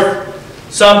brought forth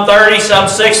some 30, some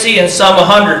 60, and some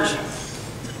 100.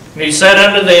 And He said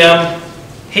unto them,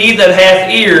 He that hath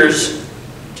ears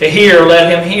to hear,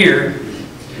 let him hear.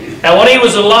 And when He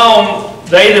was alone,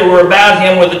 they that were about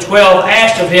Him with the 12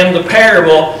 asked of Him the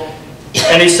parable.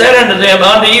 And He said unto them,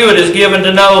 Unto you it is given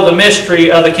to know the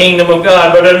mystery of the kingdom of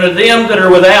God, but unto them that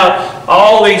are without,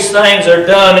 all these things are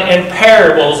done in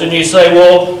parables. And you say,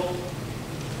 well,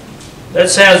 that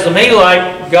sounds to me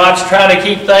like God's trying to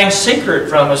keep things secret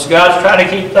from us. God's trying to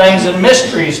keep things in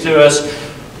mysteries to us.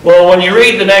 Well, when you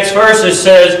read the next verse, it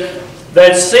says,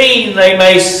 that seeing they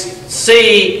may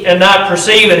see and not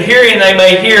perceive, and hearing they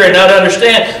may hear and not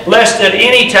understand, lest at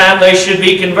any time they should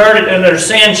be converted and their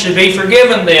sins should be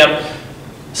forgiven them.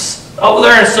 Over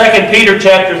there in 2 Peter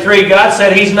chapter 3, God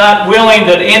said He's not willing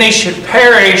that any should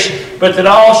perish, but that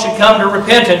all should come to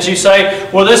repentance. You say,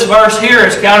 well, this verse here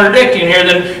is contradicting here.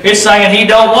 Then it's saying He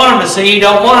don't want them to see, He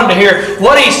don't want them to hear.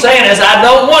 What He's saying is, I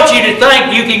don't want you to think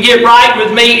you can get right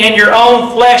with me in your own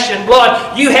flesh and blood.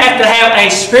 You have to have a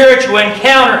spiritual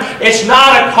encounter. It's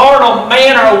not a carnal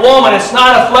man or a woman. It's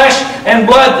not a flesh and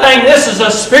blood thing. This is a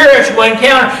spiritual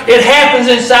encounter. It happens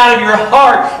inside of your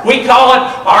heart. We call it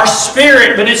our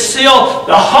spirit, but it's still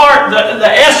the heart, the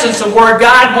essence of where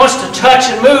God wants to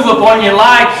touch and move upon your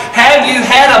life. Have you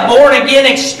had a born-again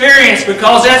experience?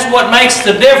 Because that's what makes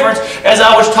the difference. As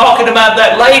I was talking about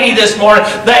that lady this morning,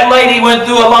 that lady went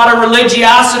through a lot of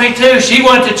religiosity too. She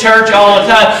went to church all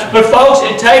the time. But folks,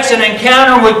 it takes an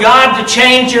encounter with God to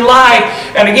change your life.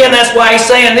 And again, that's why he's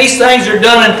saying these things are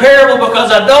done in parable, because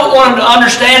I don't want them to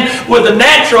understand with the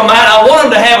natural mind. I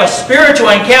want them to have a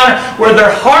spiritual encounter where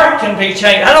their heart can be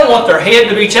changed. I don't want their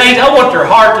head to be changed. I want their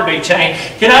heart to be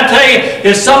changed. Can I tell you,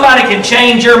 if somebody can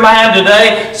change your mind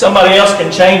today, somebody else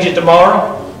can change it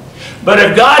tomorrow. But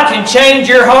if God can change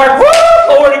your heart,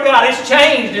 woo, Lord of God, it's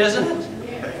changed, isn't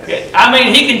it? I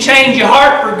mean, He can change your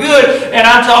heart for good, and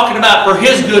I'm talking about for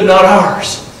His good, not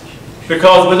ours.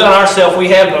 Because within ourselves we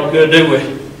have no good, do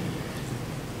we?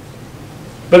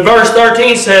 But verse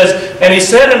 13 says, and He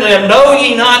said unto them, Know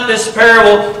ye not this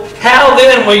parable? How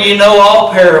then will ye know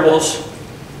all parables?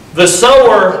 The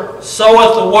sower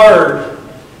soweth the word.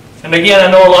 And again, I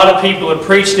know a lot of people have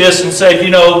preached this and said,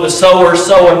 the sower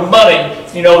sowing money.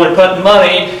 They're putting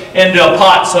money into a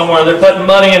pot somewhere. They're putting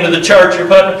money into the church.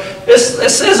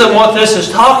 This isn't what this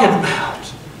is talking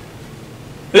about.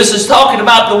 This is talking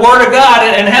about the Word of God.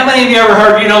 And how many of you ever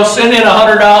heard, send in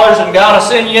 $100 and God will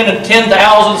send you in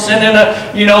 10,000, send in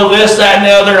this, that, and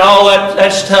the other, and all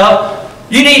that stuff.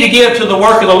 You need to give to the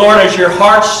work of the Lord as your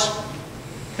heart's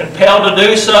compelled to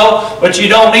do so, but you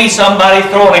don't need somebody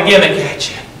throwing a gimmick at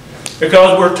you.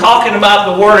 Because we're talking about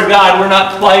the Word of God. We're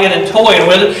not playing and toying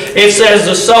with it. It says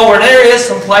the sower. And there is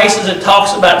some places it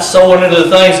talks about sowing into the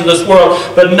things of this world,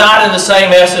 but not in the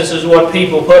same essence as what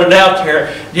people put it out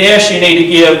there. Yes, you need to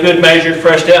give good measure,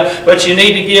 fresh down, but you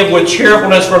need to give with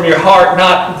cheerfulness from your heart,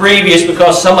 not grievous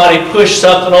because somebody pushed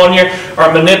something on you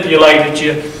or manipulated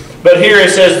you. But here it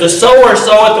says, the sower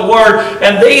soweth the word,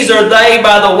 and these are they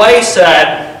by the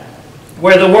wayside,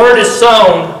 where the word is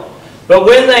sown. But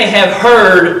when they have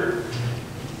heard,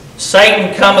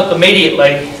 Satan cometh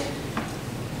immediately,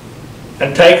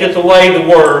 and taketh away the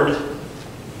word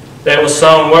that was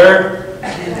sown where?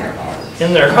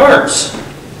 In their hearts.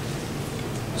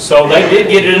 So they did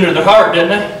get it into their heart, didn't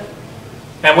they?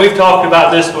 And we've talked about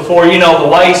this before, the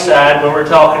wayside, when we're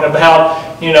talking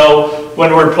about,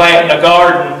 when we're planting a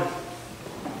garden.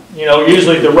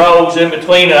 Usually the rows in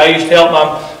between it. I used to help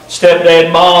my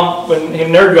stepdad mom when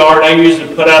in their garden. I used to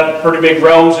put out pretty big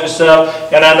rows and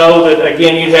stuff. And I know that,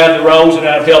 again, you'd have the rows, and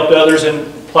I've helped others in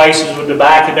places with the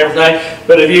back and everything.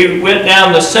 But if you went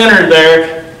down the center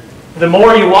there, the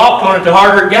more you walked on it, the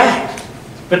harder it got.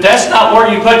 But that's not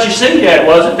where you put your seed at,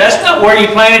 was it? That's not where you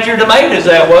planted your tomatoes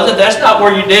at, was it? That's not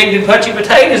where you digged and put your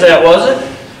potatoes at, was it?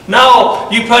 No,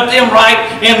 you put them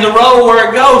right in the row where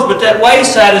it goes, but that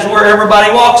wayside is where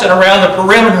everybody walks and around the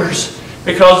perimeters.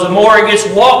 Because the more it gets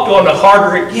walked on, the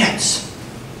harder it gets.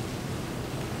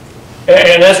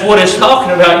 And that's what it's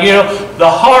talking about. The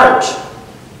heart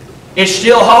is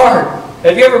still hard.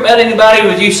 Have you ever met anybody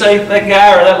with you say that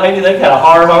guy or that lady, they got a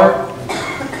hard heart?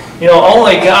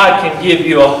 Only God can give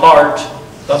you a heart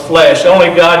of flesh.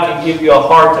 Only God can give you a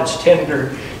heart that's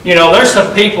tender. There's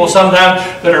some people sometimes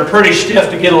that are pretty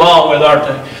stiff to get along with, aren't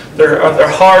they?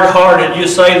 They're hard-hearted. You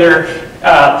say they're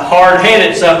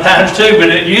hard-headed sometimes too,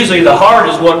 but usually the heart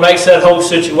is what makes that whole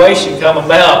situation come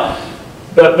about.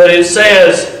 But it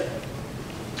says,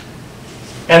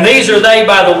 and these are they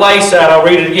by the wayside. I'll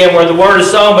read it again, where the word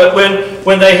is sown. But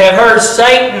when they have heard,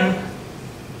 Satan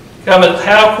cometh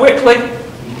how quickly?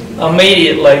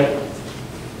 Immediately.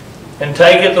 And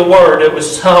taketh the word that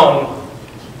was sown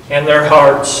in their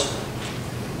hearts.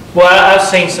 Well, I've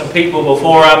seen some people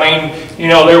before.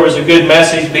 There was a good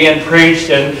message being preached,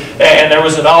 and there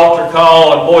was an altar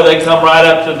call, and boy, they come right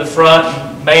up to the front.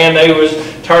 And man, they was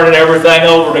turning everything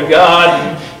over to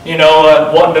God,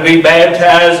 and wanting to be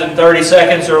baptized in 30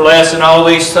 seconds or less, and all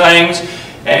these things.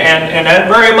 And at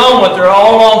that very moment, they're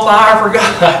all on fire for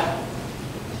God.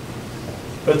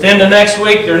 But then the next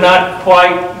week, they're not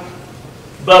quite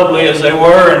bubbly as they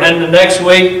were, and then the next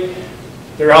week,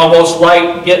 they're almost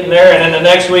late getting there, and then the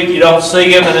next week you don't see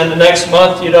them, and then the next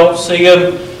month you don't see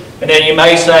them, and then you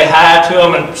may say hi to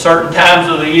them at certain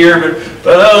times of the year,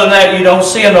 but other than that you don't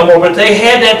see them no more. But they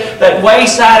had that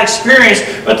wayside experience,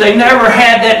 but they never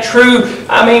had that true,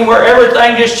 where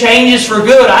everything just changes for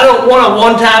good. I don't want a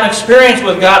one-time experience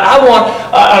with God. I want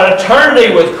an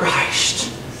eternity with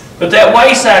Christ. But that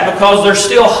wayside, because they're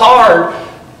still hard,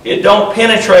 it don't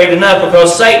penetrate enough,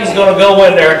 because Satan's going to go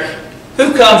in there.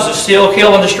 Who comes to steal,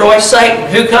 kill, and destroy? Satan.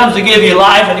 Who comes to give you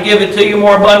life and to give it to you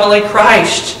more abundantly?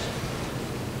 Christ.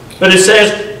 But it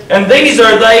says, and these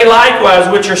are they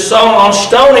likewise which are sown on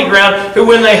stony ground, who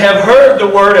when they have heard the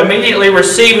word immediately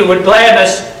receive it with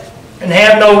gladness, and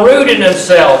have no root in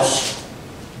themselves,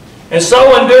 and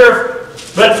so endure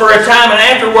But for a time and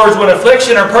afterwards, when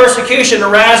affliction or persecution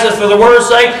arises for the word's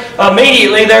sake,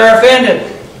 immediately they're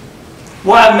offended.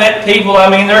 Well, I've met people, I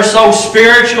mean, they're so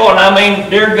spiritual, and I mean,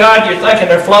 dear God, you're thinking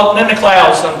they're floating in the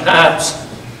clouds sometimes.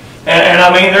 And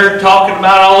I mean, they're talking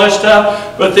about all this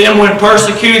stuff, but then when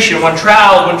persecution, when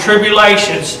trials, when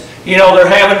tribulations, you know, they're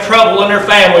having trouble in their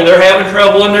family, they're having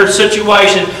trouble in their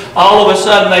situation, all of a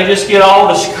sudden they just get all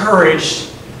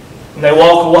discouraged, and they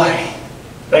walk away.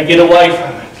 They get away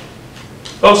from it.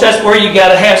 Folks, that's where you got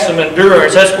to have some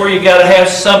endurance. That's where you got to have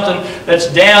something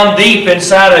that's down deep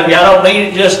inside of you. I don't need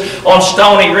it just on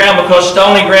stony ground, because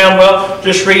stony ground, well,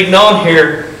 just reading on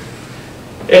here,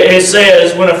 it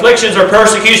says, when afflictions or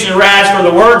persecutions arise for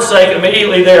the word's sake,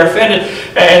 immediately they are offended.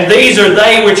 And these are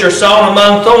they which are sown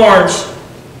among thorns,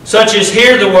 such as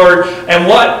hear the word,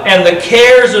 and the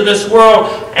cares of this world,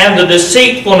 and the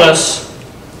deceitfulness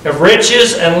of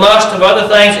riches and lust of other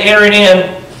things entering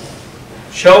in,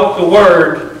 choke the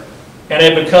word, and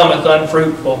it becometh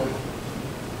unfruitful.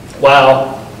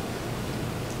 Wow.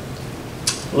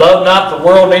 Love not the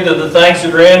world, neither the things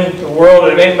that are in the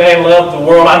world. If any man love the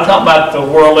world, I'm talking about the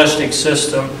worldistic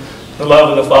system. The love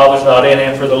of the Father is not in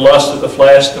him. For the lust of the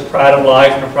flesh, the pride of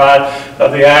life, and the pride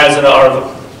of the eyes, or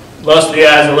the lust of the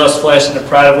eyes, the lust of the flesh, and the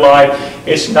pride of life,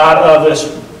 it's not of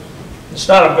this. It's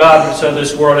not of God, but it's of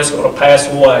this world. It's going to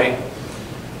pass away.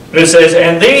 But it says,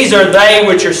 and these are they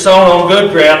which are sown on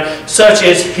good ground, such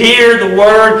as hear the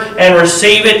word and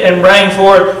receive it and bring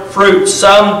forth fruit.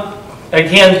 Some,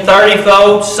 again,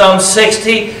 30-fold, some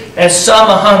 60, and some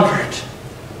 100.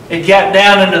 It got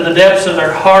down into the depths of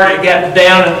their heart. It got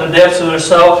down into the depths of their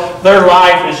soul. Their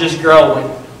life is just growing.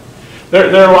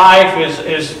 Their life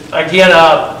is again,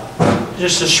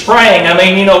 just a spring. I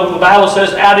mean, you know, the Bible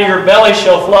says, out of your belly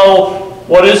shall flow,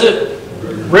 what is it?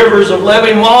 Rivers of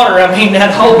living water. I mean,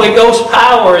 that Holy Ghost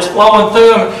power is flowing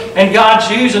through them, and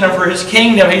God's using them for His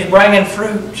kingdom. He's bringing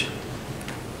fruit.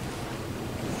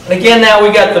 And again, now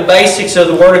we got the basics of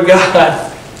the Word of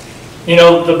God. You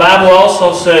know, the Bible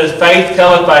also says, faith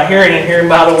cometh by hearing, and hearing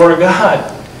by the Word of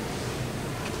God.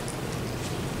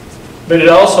 But it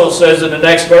also says in the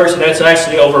next verse, and that's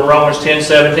actually over in Romans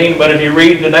 10:17, but if you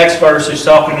read the next verse, it's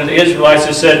talking to the Israelites.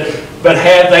 It said, but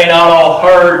have they not all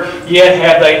heard, yet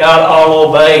have they not all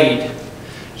obeyed?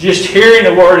 Just hearing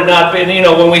the Word and not being, you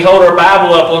know, when we hold our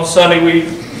Bible up on Sunday, we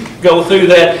go through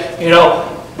that, you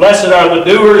know, blessed are the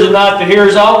doers and not the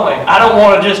hearers only. I don't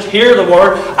want to just hear the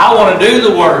Word, I want to do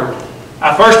the Word.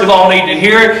 I first of all need to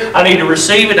hear it, I need to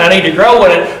receive it, I need to grow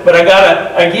in it, but I got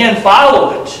to, again,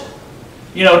 follow it.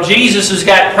 You know, Jesus has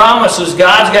got promises,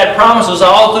 God's got promises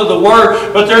all through the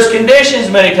Word, but there's conditions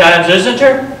many times, isn't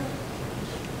there?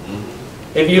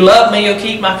 If you love me, you'll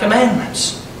keep my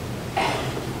commandments.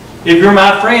 If you're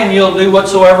my friend, you'll do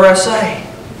whatsoever I say.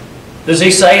 Does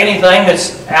He say anything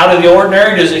that's out of the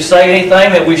ordinary? Does He say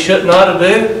anything that we should not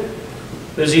do?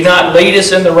 Does He not lead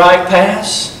us in the right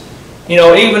paths? You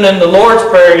know, even in the Lord's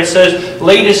Prayer, it says,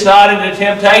 lead us not into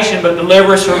temptation, but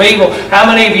deliver us from evil. How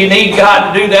many of you need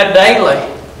God to do that daily?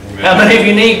 Amen. How many of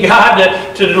you need God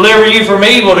to deliver you from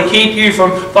evil, to keep you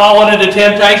from falling into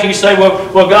temptation? You say,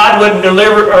 well, God wouldn't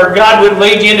deliver, or God wouldn't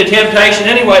lead you into temptation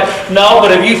anyway. No,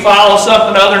 but if you follow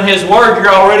something other than His Word,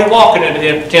 you're already walking into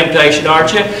temptation,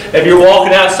 aren't you? If you're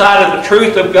walking outside of the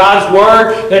truth of God's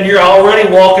Word, then you're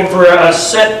already walking for a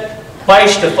set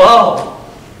place to fall.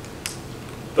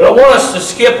 But I want us to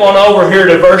skip on over here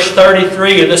to verse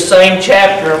 33 of the same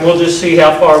chapter, and we'll just see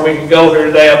how far we can go here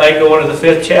today. I may go into the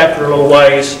 5th chapter a little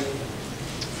ways.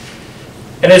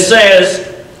 And it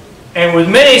says, and with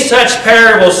many such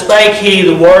parables spake He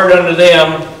the word unto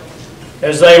them,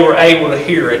 as they were able to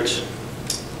hear it,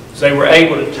 as they were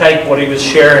able to take what He was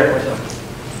sharing with them.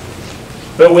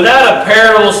 But without a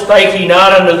parable spake He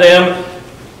not unto them,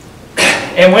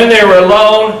 and when they were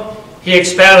alone, He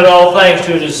expounded all things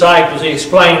to His disciples. He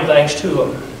explained things to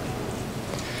them.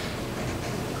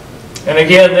 And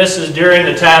again, this is during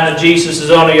the time that Jesus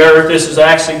is on the earth. This is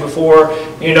actually before,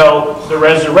 you know, the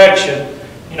resurrection.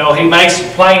 You know, He makes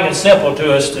it plain and simple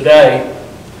to us today.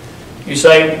 You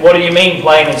say, what do you mean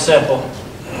plain and simple?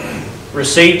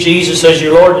 Receive Jesus as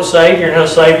your Lord and Savior, and He'll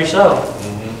save your soul.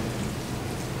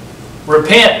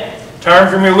 Repent.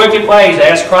 Turn from your wicked ways.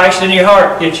 Ask Christ in your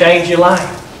heart. He'll change your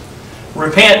life.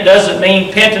 Repent doesn't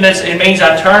mean penitence. It means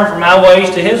I turn from my ways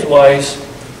to His ways.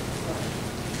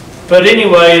 But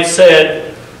anyway, it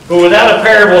said, but without a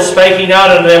parable spake He not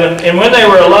unto them. And when they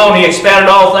were alone, He expounded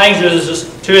all things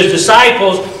to His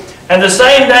disciples. And the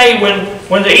same day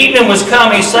when the evening was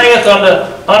come, He saith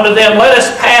unto them, let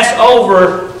us pass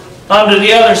over unto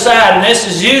the other side. And this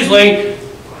is usually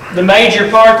the major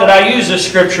part that I use this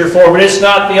scripture for, but it's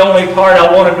not the only part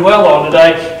I want to dwell on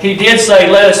today. He did say,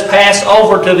 let us pass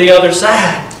over to the other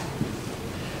side.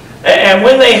 And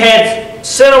when they had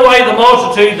sent away the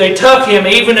multitude, they took him,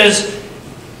 even as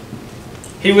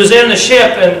he was in the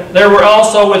ship, and there were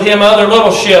also with him other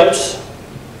little ships.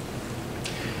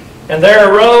 And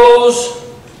there arose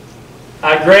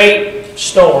a great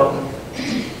storm.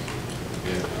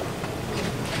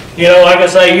 You know, like I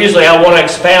say, usually I want to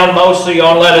expound mostly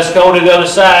on let us go to the other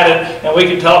side, and we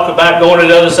can talk about going to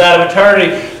the other side of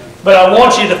eternity. But I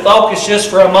want you to focus just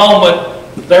for a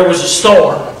moment. There was a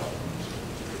storm.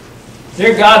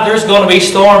 Dear God, there's going to be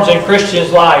storms in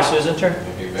Christians' lives, isn't there?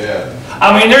 Amen.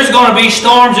 I mean, there's going to be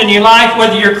storms in your life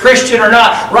whether you're Christian or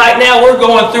not. Right now, we're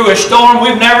going through a storm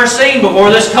we've never seen before,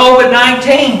 this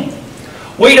COVID-19.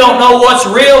 We don't know what's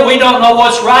real. We don't know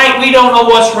what's right. We don't know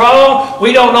what's wrong.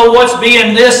 We don't know what's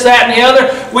being this, that, and the other.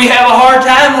 We have a hard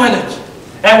time with it.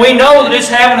 And we know that it's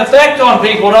having an effect on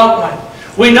people, don't we?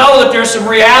 We know that there's some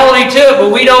reality to it,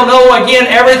 but we don't know, again,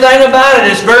 everything about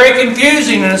it. It's very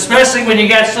confusing, and especially when you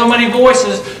got so many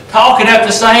voices talking at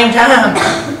the same time.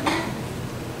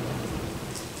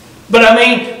 But I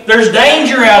mean, there's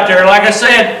danger out there. Like I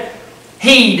said,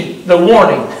 heed the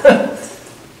warning.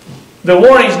 The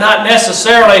warning's not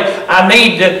necessarily, I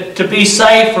need to be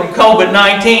saved from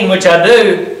COVID-19, which I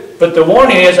do, but the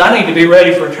warning is, I need to be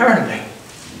ready for eternity.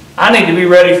 I need to be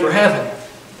ready for heaven.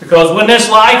 Because when this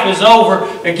life is over,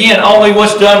 again, only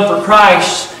what's done for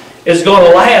Christ is going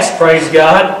to last, praise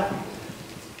God.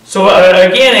 So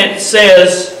again, it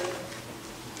says,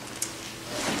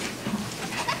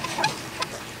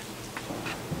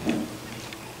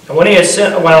 and when he had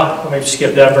sent, well, let me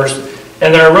skip that verse.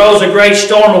 And there arose a great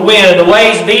storm of wind, and the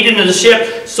waves beat into the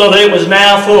ship so that it was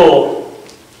now full.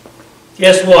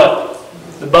 Guess what?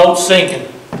 The boat's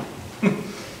sinking.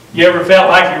 You ever felt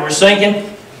like you were sinking?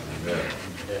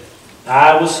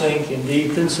 I was sinking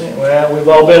deep in sin. Well, we've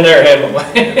all been there, haven't we?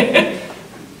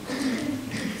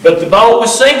 But the boat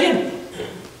was sinking.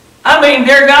 I mean,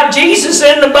 there got Jesus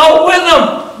in the boat with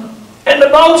them. And the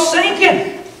boat's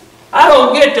sinking. I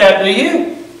don't get that, do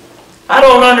you? I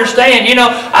don't understand. You know,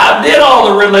 I did all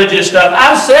the religious stuff.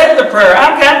 I said the prayer.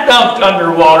 I got dunked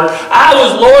underwater. I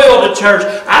was loyal to church.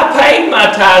 I paid my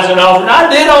tithes and offerings. I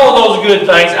did all those good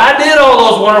things. I did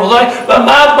all those wonderful things. But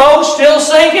my boat's still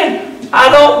sinking. I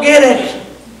don't get it.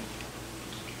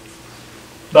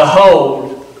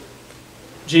 Behold,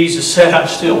 Jesus said, I'm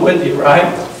still with you, right?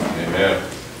 Amen.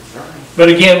 But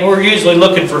again, we're usually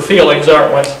looking for feelings,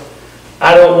 aren't we?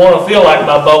 I don't want to feel like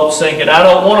my boat's sinking. I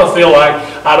don't want to feel like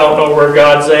I don't know where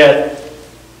God's at.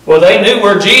 Well, they knew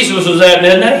where Jesus was at,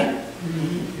 didn't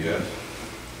they? Yes.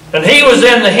 And he was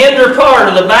in the hinder part,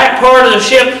 or the back part of the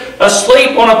ship,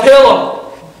 asleep on a pillow.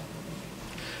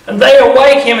 And they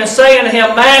awake him and say unto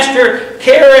him, Master,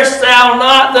 carest thou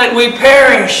not that we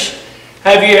perish?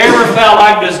 Have you ever felt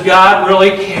like, does God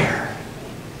really care?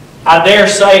 I dare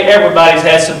say everybody's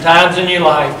had some times in your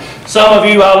life. Some of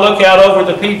you, I look out over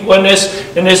the people in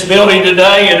this building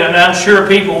today, and I'm sure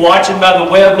people watching by the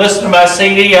web, listening to my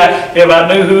CD, if I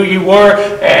knew who you were,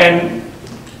 and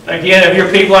again, if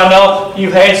you're people I know,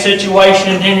 you've had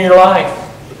situations in your life.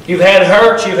 You've had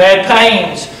hurts, you've had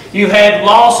pains, you've had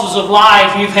losses of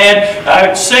life, you've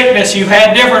had sickness, you've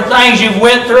had different things you've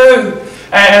went through.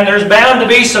 And there's bound to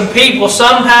be some people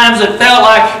sometimes that felt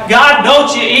like, God,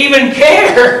 don't you even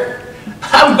care?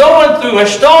 I'm going through a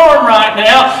storm right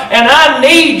now, and I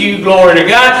need you, glory to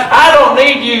God. I don't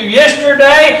need you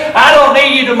yesterday. I don't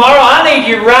need you tomorrow. I need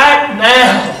you right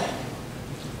now.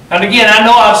 And again, I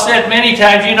know I've said many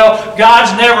times, you know,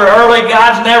 God's never early,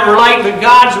 God's never late, but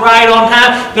God's right on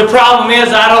time. The problem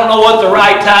is I don't know what the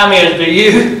right time is, do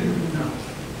you?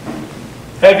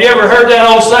 Have you ever heard that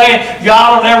old saying,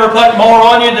 God will never put more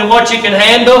on you than what you can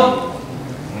handle?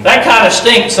 That kind of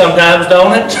stinks sometimes,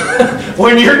 don't it?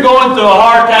 When you're going through a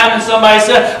hard time and somebody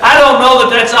says, I don't know that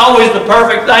that's always the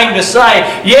perfect thing to say.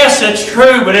 Yes, it's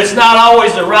true, but it's not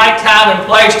always the right time and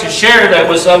place to share that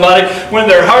with somebody when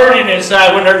they're hurting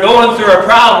inside, when they're going through a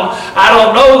problem. I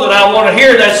don't know that I want to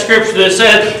hear that scripture that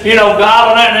says, you know,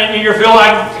 God, and you feel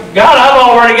like, God, I've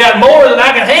already got more than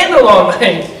I can handle on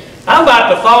me. I'm about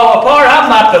to fall apart. I'm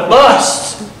about to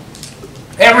bust.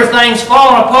 Everything's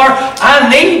falling apart. I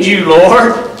need you,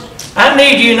 Lord. I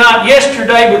need you not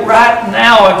yesterday, but right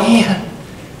now again.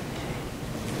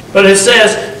 But it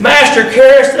says, Master,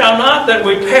 carest thou not that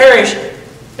we perish?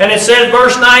 And it says,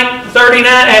 verse 39,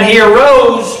 and he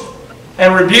arose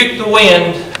and rebuked the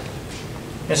wind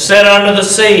and said unto the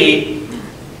sea,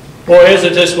 boy,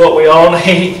 isn't this what we all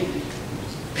need?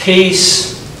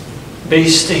 Peace, be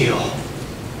still.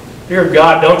 Dear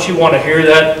God, don't you want to hear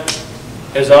that?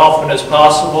 as often as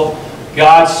possible.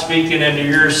 God's speaking into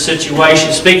your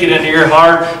situation, speaking into your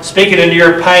heart, speaking into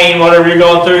your pain, whatever you're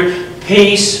going through.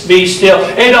 Peace, be still.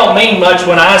 It don't mean much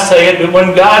when I say it, but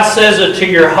when God says it to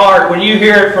your heart, when you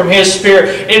hear it from His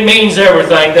Spirit, it means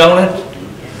everything, don't it?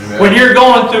 When you're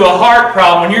going through a heart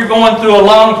problem, when you're going through a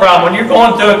lung problem, when you're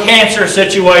going through a cancer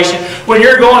situation, when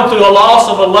you're going through a loss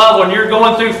of a loved one, you're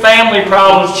going through family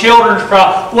problems, children's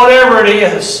problems, whatever it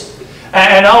is,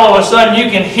 and all of a sudden you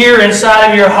can hear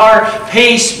inside of your heart,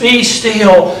 peace, be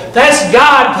still. That's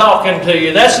God talking to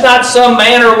you. That's not some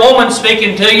man or woman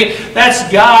speaking to you. That's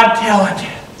God telling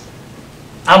you,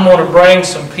 I'm going to bring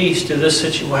some peace to this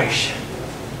situation.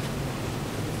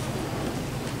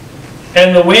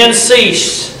 And the wind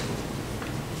ceased,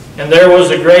 and there was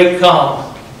a great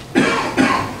calm.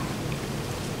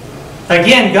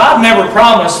 Again, God never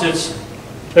promised us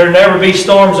there'd never be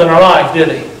storms in our life, did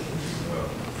He?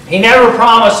 He never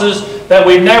promises that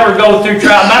we'd never go through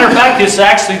trials. Matter of fact, it's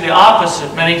actually the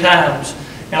opposite many times.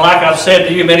 And like I've said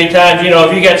to you many times,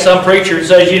 if you get some preacher that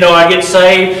says, I get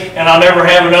saved and I'll never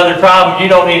have another problem, you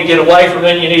don't need to get away from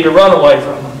them, you need to run away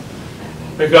from them.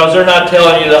 Because they're not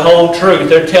telling you the whole truth.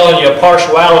 They're telling you a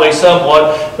partiality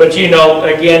somewhat. But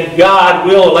again, God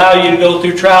will allow you to go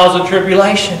through trials and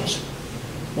tribulations.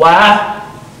 Why?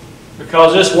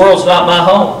 Because this world's not my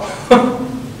home.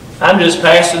 I'm just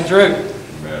passing through.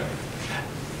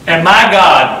 And my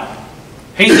God,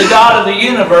 He's the God of the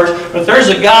universe, but there's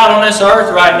a God on this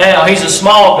earth right now. He's a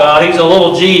small God. He's a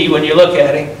little G when you look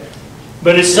at Him.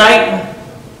 But it's Satan.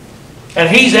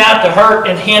 And he's out to hurt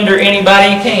and hinder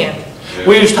anybody he can. Yeah.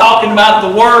 We was talking about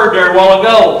the Word there a while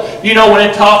ago. When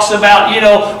it talks about,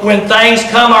 when things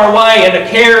come our way and the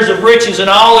cares of riches and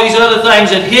all these other things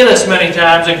that hit us many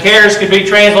times, and cares could be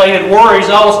translated worries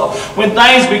also. When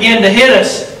things begin to hit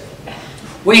us,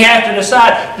 we have to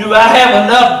decide, do I have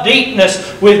enough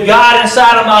deepness with God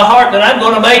inside of my heart that I'm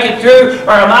going to make it through,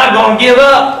 or am I going to give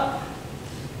up?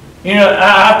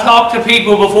 I've talked to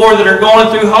people before that are going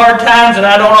through hard times, and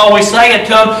I don't always say it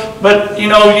to them, but you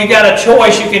got a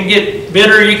choice. You can get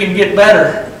bitter, you can get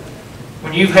better.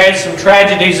 When you've had some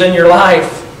tragedies in your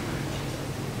life.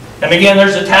 And again,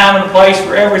 there's a time and a place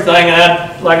for everything,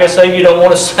 and like I say, you don't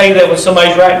want to say that when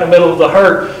somebody's right in the middle of the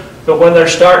hurt, but when they're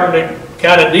starting to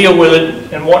kind of deal with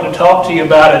it and wanting to talk to you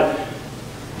about it,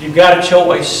 you've got a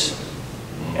choice.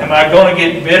 Am I going to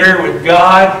get bitter with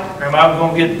God, or am I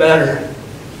going to get better?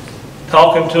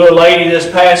 Talking to a lady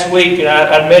this past week, and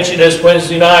I mentioned this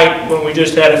Wednesday night when we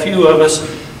just had a few of us,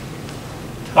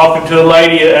 talking to a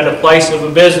lady at a place of a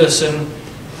business, and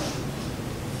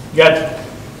got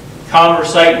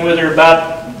conversating with her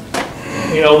about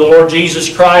the Lord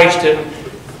Jesus Christ,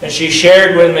 and she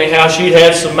shared with me how she'd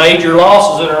had some major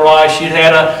losses in her life. She'd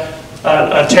had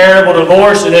a terrible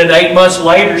divorce, and then 8 months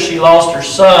later she lost her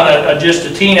son, just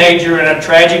a teenager, in a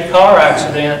tragic car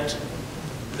accident.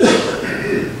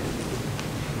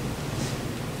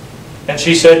 And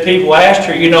she said, people asked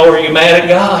her, are you mad at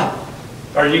God?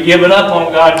 Are you giving up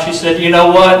on God? And she said, you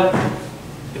know what?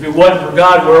 If it wasn't for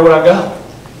God, where would I go?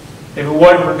 If it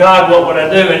wasn't for God, what would I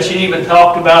do? And she even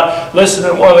talked about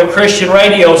listening to one of the Christian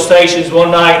radio stations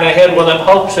one night, and they had one of them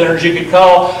hope centers you could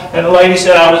call, and the lady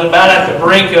said, I was about at the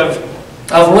brink of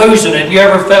losing it. You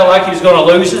ever felt like you was going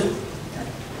to lose it?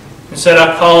 And said,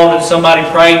 I called and somebody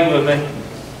prayed with me,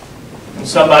 and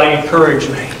somebody encouraged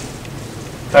me.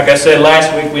 Like I said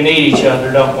last week, we need each other,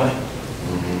 don't we?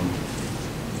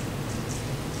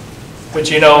 But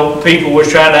people were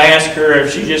trying to ask her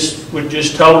if she would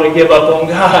just totally give up on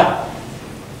God.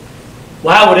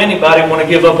 Why would anybody want to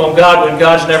give up on God when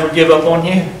God's never give up on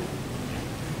you?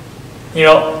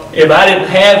 If I didn't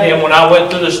have Him when I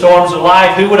went through the storms of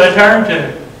life, who would I turn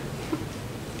to?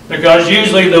 Because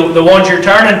usually the ones you're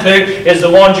turning to is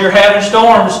the ones you're having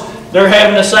storms. They're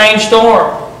having the same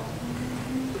storm.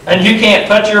 And you can't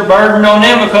put your burden on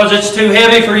them because it's too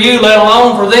heavy for you, let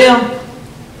alone for them.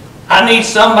 I need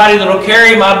somebody that will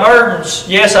carry my burdens.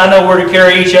 Yes, I know we're to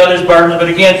carry each other's burdens, but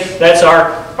again, that's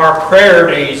our prayer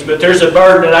needs. But there's a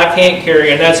burden that I can't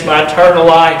carry, and that's my eternal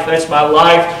life. That's my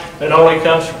life that only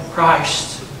comes from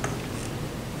Christ.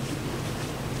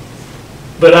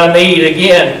 But I need,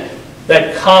 again,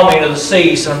 that calming of the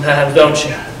sea sometimes, don't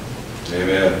you?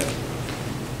 Amen.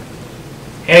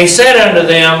 And He said unto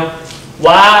them,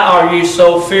 why are you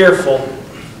so fearful?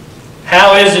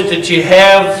 How is it that you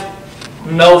have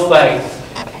no faith?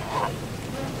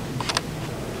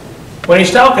 When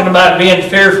He's talking about being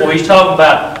fearful, He's talking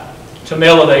about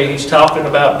timidity. He's talking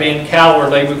about being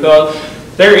cowardly, because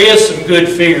there is some good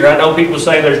fear. I know people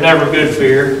say there's never good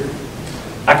fear.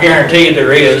 I guarantee you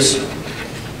there is.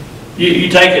 You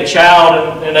take a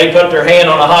child and they put their hand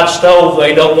on a hot stove,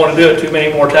 they don't want to do it too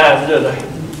many more times, do they?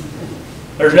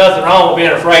 There's nothing wrong with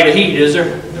being afraid of heat, is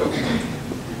there?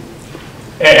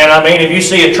 And I mean, if you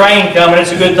see a train coming,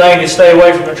 it's a good thing to stay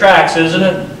away from the tracks, isn't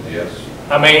it? Yes.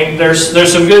 I mean,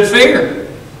 there's some good fear.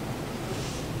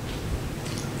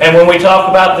 And when we talk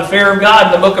about the fear of God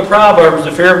in the book of Proverbs,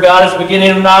 the fear of God is the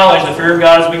beginning of knowledge, the fear of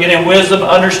God is the beginning of wisdom,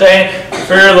 understanding. The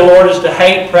fear of the Lord is to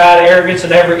hate pride, arrogance,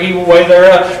 and every evil way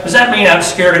thereof. Does that mean I'm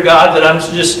scared of God, that I'm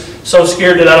just so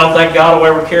scared that I don't think God will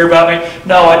ever care about me?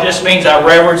 No, it just means I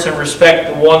reverence and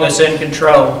respect the one that's in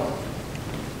control.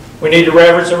 We need to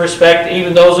reverence and respect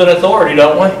even those in authority,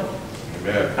 don't we?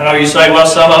 Amen. I know you say, well,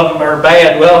 some of them are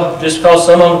bad. Well, just because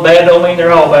some of them are bad don't mean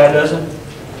they're all bad, does it?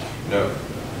 No.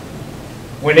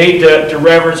 We need to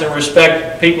reverence and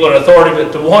respect people in authority,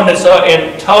 but the one that's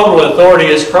in total authority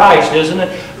is Christ, isn't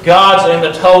it? God's in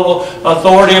the total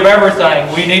authority of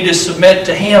everything. We need to submit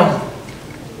to Him.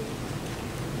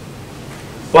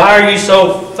 Why are you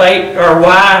so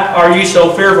why are you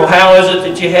so fearful? How is it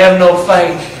that you have no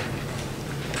faith?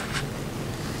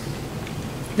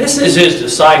 This is His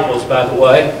disciples, by the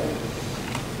way.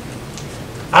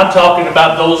 I'm talking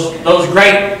about those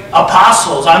great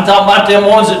apostles. I'm talking about them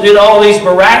ones that did all these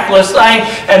miraculous things,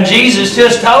 and Jesus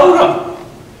just told them.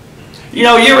 You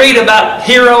know, you read about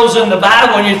heroes in the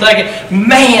Bible and you're thinking,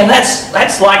 man,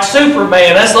 that's like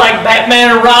Superman. That's like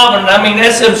Batman or Robin. I mean,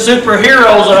 that's some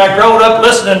superheroes that I grew up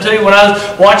listening to when I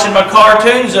was watching my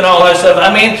cartoons and all that stuff.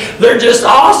 I mean, they're just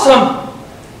awesome.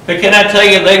 But can I tell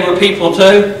you, they were people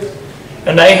too?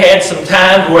 And they had some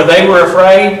times where they were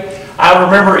afraid. I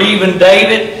remember even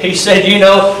David, he said, you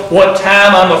know, what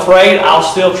time I'm afraid, I'll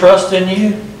still trust in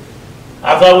you.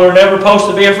 I thought we were never supposed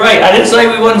to be afraid. I didn't say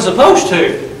we wasn't supposed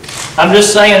to. I'm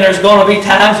just saying there's going to be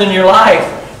times in your life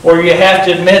where you have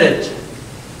to admit it.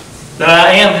 That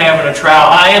I am having a trial.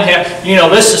 I am having, you know,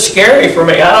 this is scary for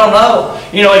me. I don't know.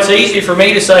 You know, it's easy for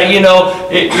me to say, you know,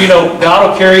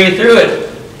 God will carry you through it.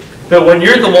 But when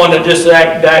you're the one that just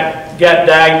got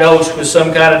diagnosed with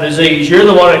some kind of disease, you're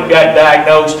the one that got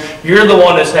diagnosed, you're the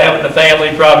one that's having a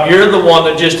family problem, you're the one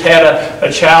that just had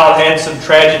a child had some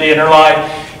tragedy in her life.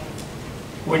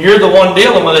 When you're the one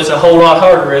dealing with it, it's a whole lot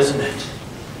harder, isn't it?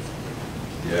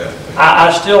 Yeah.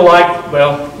 I still like,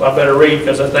 well, I better read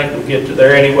because I think we'll get to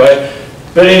there anyway.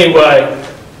 But anyway,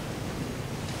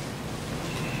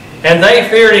 and they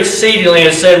feared exceedingly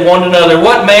and said one to another,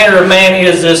 what manner of man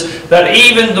is this, that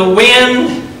even the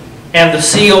wind and the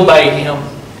sea obey him?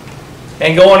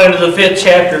 And going into the 5th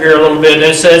chapter here a little bit, and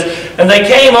it says, and they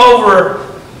came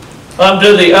over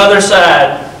unto the other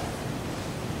side.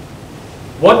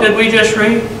 What did we just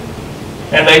read?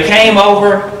 And they came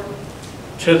over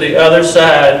to the other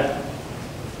side.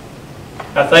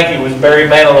 I think it was Barry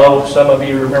Manilow. Some of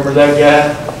you remember that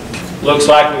guy. Looks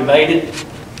like we made it.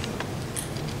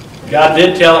 God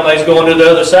did tell them they was going to the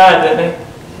other side, didn't He?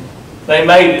 They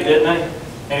made it, didn't they?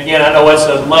 And again, I know it's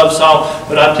a love song,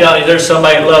 but I'm telling you, there's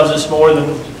somebody that loves us more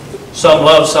than some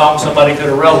love song somebody could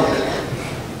have wrote.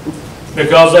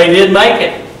 Because they did make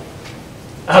it.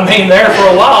 I mean, there for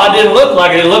a while, it didn't look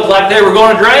like it. It looked like they were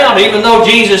going to drown, even though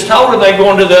Jesus told them they were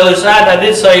going to the other side. And I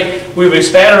did say, we've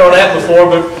expanded on that before,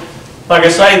 but like I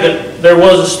say, that there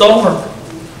was a storm.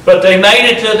 But they made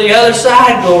it to the other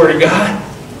side, glory to God.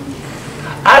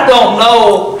 I don't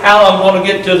know how I'm going to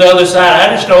get to the other side.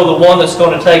 I just know the one that's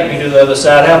going to take me to the other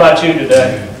side. How about you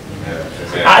today?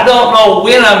 I don't know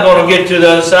when I'm going to get to the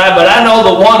other side, but I know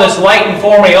the one that's waiting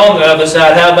for me on the other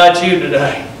side. How about you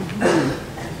today?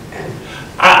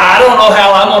 I don't know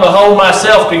how I'm going to hold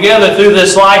myself together through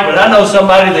this life, but I know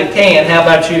somebody that can. How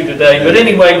about you today? But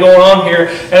anyway, going on here,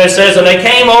 and it says, and they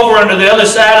came over unto the other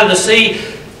side of the sea,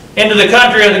 into the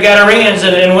country of the Gadarenes,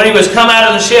 and when he was come out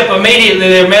of the ship, immediately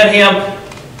there met him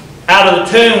out of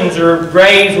the tombs or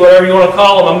graves, whatever you want to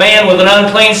call them, a man with an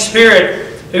unclean spirit,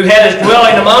 who had his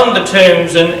dwelling among the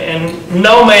tombs, and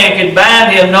no man could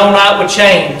bind him, no, not with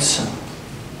chains.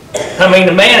 I mean,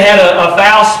 the man had a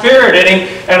foul spirit in him,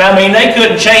 and I mean, they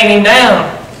couldn't chain him down.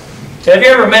 Have you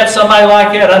ever met somebody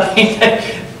like that? I mean,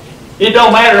 it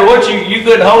don't matter what you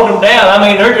couldn't hold them down. I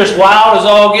mean, they're just wild as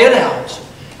all get out.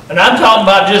 And I'm talking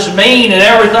about just mean and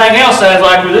everything else, sounds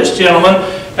like with this gentleman.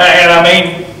 And I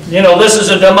mean, you know, this is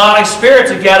a demonic spirit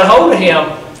that got a hold of him.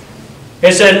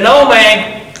 It said, no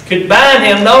man could bind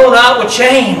him, no, not with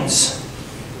chains.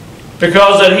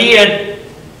 Because that he had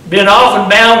been often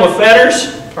bound with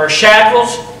fetters, or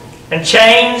shackles, and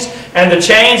chains, and the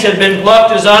chains had been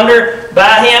plucked asunder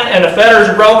by him, and the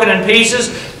fetters broken in pieces,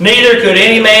 neither could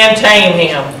any man tame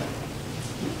him.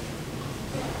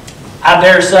 I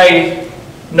dare say,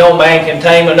 no man can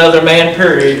tame another man,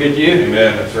 period, could you?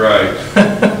 Amen, that's right.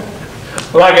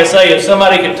 Like I say, if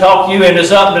somebody can talk you into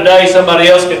something today, somebody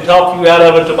else can talk you out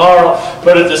of it tomorrow.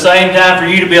 But at the same time, for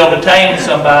you to be able to tame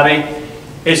somebody,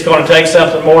 it's going to take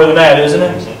something more than that, isn't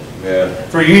it? Yeah.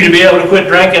 For you to be able to quit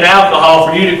drinking alcohol,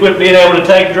 for you to quit being able to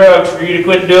take drugs, for you to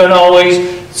quit doing all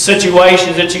these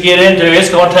situations that you get into, it's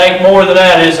going to take more than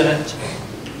that, isn't it?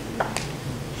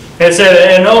 It said,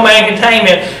 and no man can tame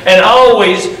him. And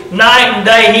always, night and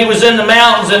day, he was in the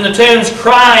mountains and the tombs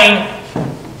crying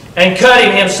and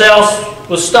cutting himself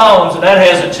with stones. And that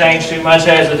hasn't changed too much,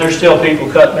 has it? There's still people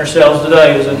cutting themselves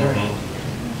today, isn't there?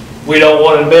 We don't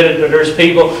want to admit it, but there's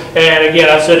people, and again,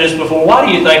 I've said this before, why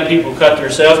do you think people cut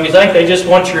themselves? You think they just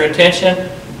want your attention?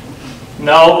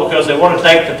 No, because they want to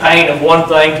take the pain of one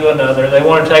thing to another. They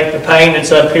want to take the pain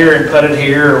that's up here and put it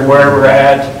here or wherever we're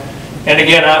at. And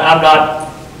again, I'm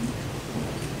not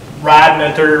riding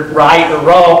that they're right or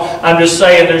wrong. I'm just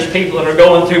saying there's people that are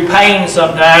going through pain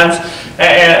sometimes.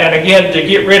 And again, to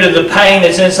get rid of the pain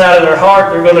that's inside of their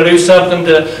heart, they're going to do something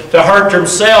to hurt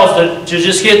themselves to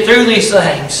just get through these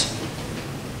things.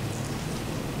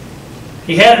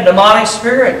 He had a demonic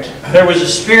spirit. There was a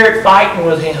spirit fighting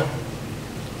with him.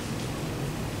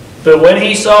 But when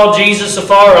he saw Jesus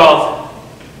afar off,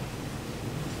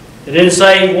 it didn't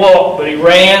say he walked, but he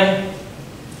ran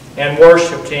and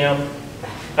worshipped him.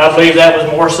 I believe that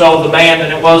was more so the man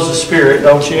than it was the spirit,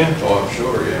 don't you? Oh, I'm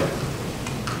sure, yeah.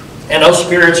 And those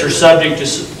spirits are subject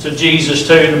to Jesus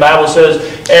too. The Bible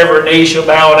says every knee shall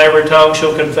bow and every tongue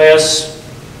shall confess,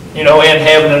 in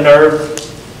heaven and earth.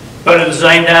 But at the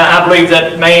same time, I believe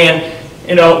that man,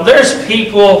 there's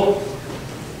people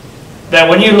that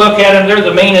when you look at them, they're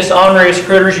the meanest, orneriest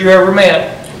critters you ever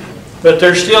met. But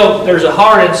there's a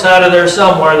heart inside of there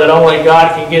somewhere that only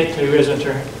God can get to, isn't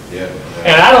there? Yeah.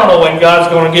 And I don't know when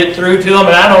God's going to get through to them,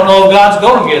 and I don't know if God's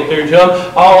going to get through to them.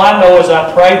 All I know is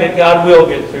I pray that God will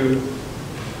get through.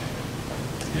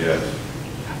 Yes.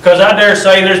 Because I dare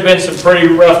say there's been some pretty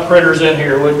rough critters in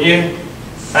here, wouldn't you?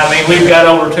 I mean, we've got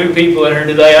over 2 people in here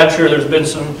today. I'm sure there's been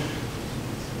some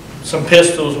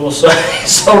pistols, we'll say,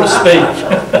 so to speak.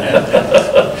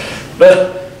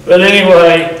 But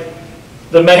anyway,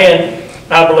 the man,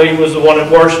 I believe, was the one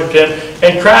that worshipped him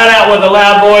and cried out with a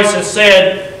loud voice and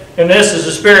said, and this is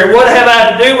the Spirit, what have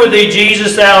I to do with thee,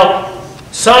 Jesus, thou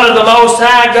Son of the Most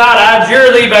High God? I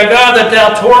adjure thee by God that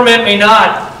thou torment me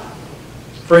not.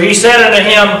 For he said unto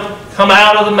him, come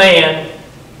out of the man,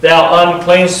 thou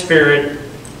unclean spirit.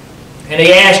 And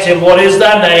he asked him, what is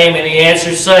thy name? And he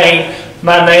answered, saying,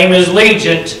 my name is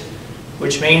Legion,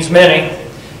 which means many.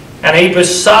 And he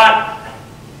besought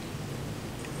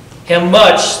him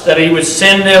much that he would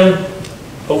send them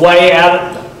away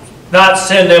not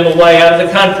send them away out of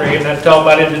the country. And I'm talking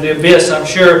about into the abyss, I'm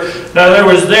sure. Now there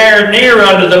was there near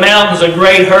unto the mountains a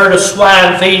great herd of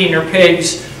swine feeding their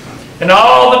pigs. And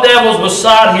all the devils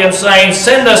besought him, saying,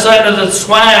 send us unto the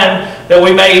swine, that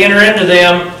we may enter into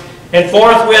them. And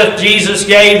forthwith Jesus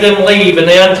gave them leave, and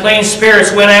the unclean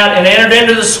spirits went out and entered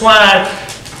into the swine.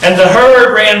 And the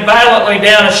herd ran violently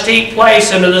down a steep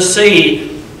place into the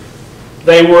sea.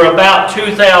 They were about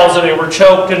 2,000 and were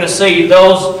choked in the sea.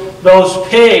 Those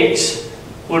pigs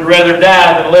would rather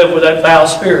die than live with that foul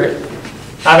spirit.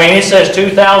 I mean, it says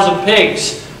 2,000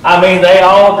 pigs. I mean, they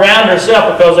all drowned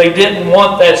themselves because they didn't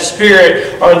want that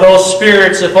spirit or those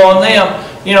spirits upon them.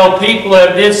 People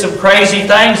have did some crazy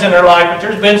things in their life, but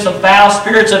there's been some foul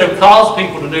spirits that have caused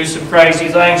people to do some crazy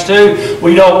things too.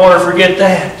 We don't want to forget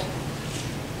that.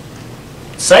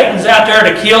 Satan's out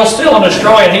there to kill, steal, and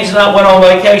destroy, and he's not went on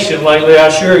vacation lately, I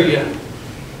assure you.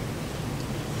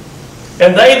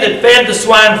 And they that fed the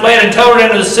swine fled and told it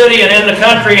into the city and in the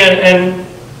country, and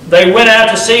they went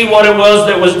out to see what it was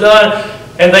that was done.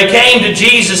 And they came to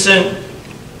Jesus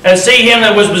and see him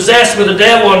that was possessed with the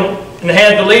devil and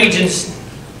had the legions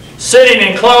sitting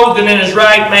and clothed and in his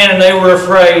right man, and they were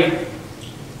afraid.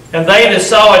 And they that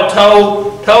saw it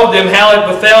told them how it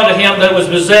befell to him that was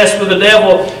possessed with the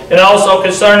devil, and also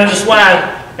concerning the swine.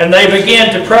 And they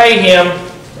began to pray him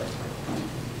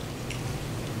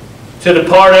to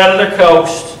depart out of their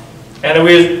coast. And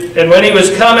when he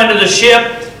was come into the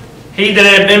ship, he that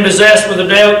had been possessed with the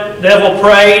devil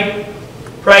prayed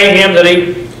him that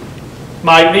he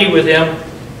might be with him.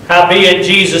 Howbeit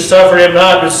Jesus suffered him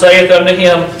not, but saith unto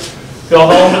him, go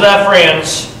home to thy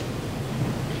friends,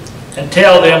 and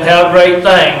tell them how great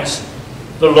things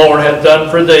the Lord hath done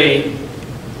for thee,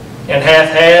 and hath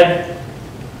had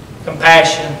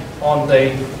compassion on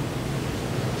thee.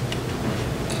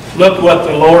 Look what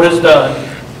the Lord has done.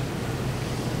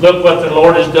 Look what the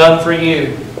Lord has done for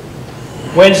you.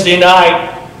 Wednesday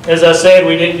night, as I said,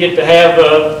 we didn't get to have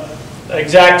the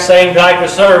exact same type of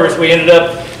service. We ended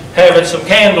up having some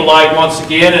candlelight once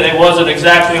again, and it wasn't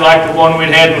exactly like the one we'd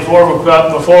had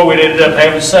before we'd ended up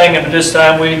having singing, but this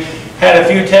time we had a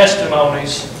few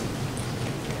testimonies.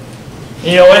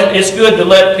 You know, it's good to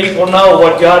let people know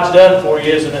what God's done for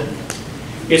you, isn't it?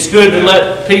 It's good to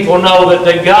let people know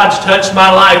that God's touched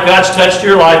my life, God's touched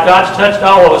your life, God's touched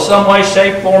all of us, some way,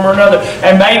 shape, form, or another.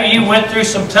 And maybe you went through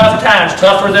some tough times,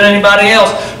 tougher than anybody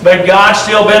else, but God's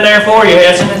still been there for you,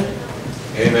 hasn't it?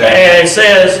 Amen. And it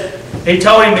says, he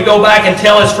told him to go back and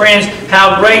tell his friends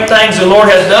how great things the Lord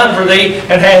has done for thee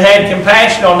and had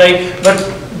compassion on thee. But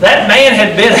that man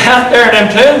had been out there in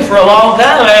them tombs for a long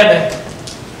time, hadn't he?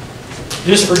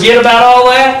 Just forget about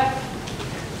all that?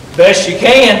 Best you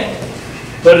can.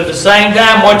 But at the same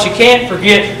time, what you can't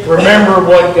forget, remember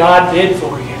what God did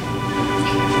for you.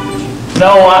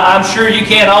 No, I'm sure you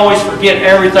can't always forget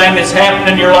everything that's happened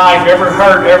in your life, every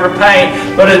hurt, every pain.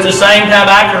 But at the same time,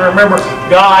 I can remember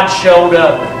God showed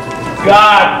up.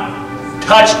 God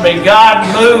touched me. God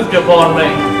moved upon me.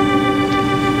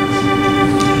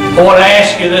 I want to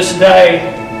ask you this day,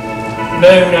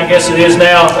 noon, I guess it is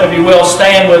now, if you will,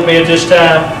 stand with me at this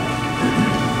time.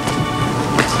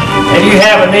 And you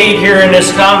have a need here in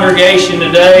this congregation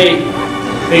today,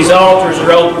 these altars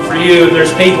are open for you. If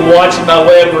there's people watching by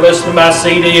web or listening by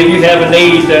CD, if you have a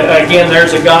need, again,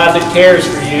 there's a God that cares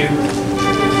for you.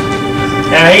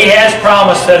 And He has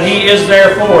promised that He is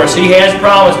there for us. He has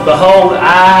promised, behold,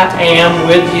 I am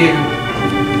with you.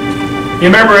 You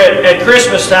remember at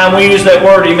Christmas time we use that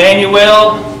word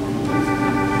Emmanuel.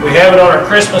 We have it on our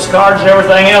Christmas cards and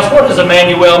everything else. What does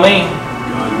Emmanuel mean?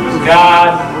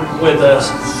 God with us.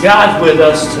 God's with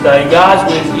us today. God's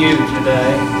with you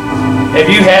today. If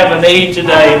you have a need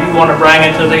today, if you want to bring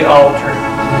it to the altar,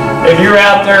 if you're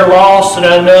out there lost and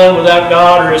unknown without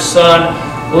God or His Son,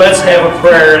 let's have a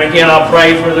prayer. And again, I'll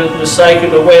pray for the sake of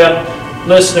the web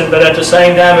listening. But at the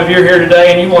same time, if you're here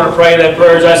today and you want to pray that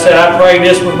prayer, as I said, I prayed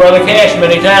this with Brother Cash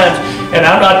many times. And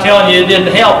I'm not telling you it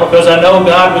didn't help, because I know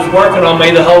God was working on me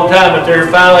the whole time. But there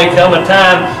finally come a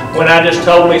time when I just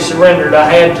totally surrendered. I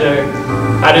had to.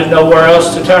 I didn't know where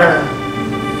else to turn.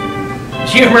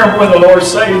 Do you remember when the Lord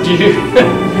saved you?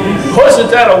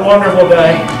 Wasn't that a wonderful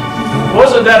day?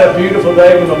 Wasn't that a beautiful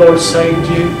day when the Lord saved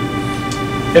you?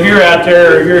 If you're out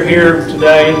there or you're here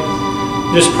today,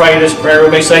 just pray this prayer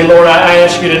with me. Say, Lord, I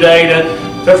ask you today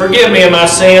to forgive me of my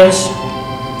sins.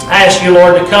 I ask you,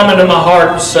 Lord, to come into my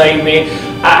heart and save me.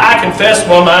 I confess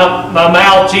with my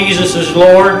mouth Jesus is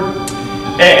Lord.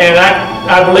 And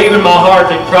I believe in my heart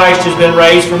that Christ has been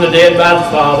raised from the dead by the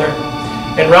Father.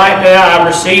 And right now I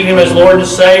receive Him as Lord and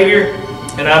Savior.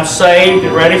 And I'm saved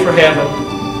and ready for heaven.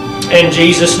 In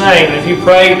Jesus' name. And if you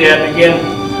prayed that, again,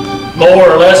 more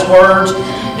or less words,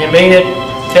 you mean it,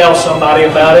 tell somebody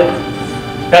about it.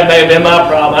 That may have been my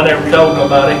problem. I never told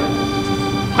nobody.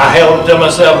 I held it to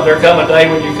myself. There come a day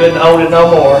when you couldn't hold it no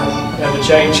more, and the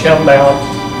change come about.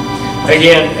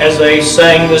 Again, as they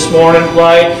sang this morning,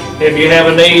 play, if you have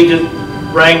a need to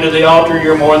bring to the altar,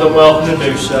 you're more than welcome to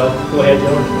do so. Go ahead,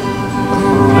 Dylan.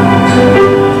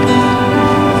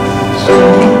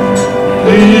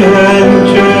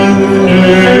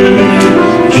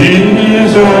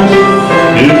 Jesus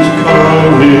is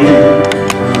calling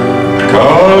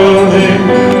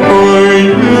for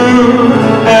you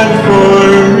and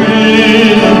for me.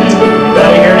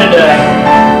 Right here today.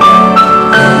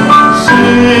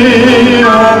 See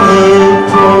on the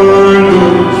portal,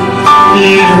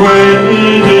 He's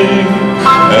waiting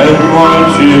and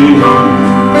watching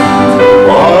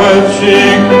for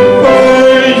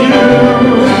you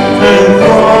and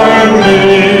for me.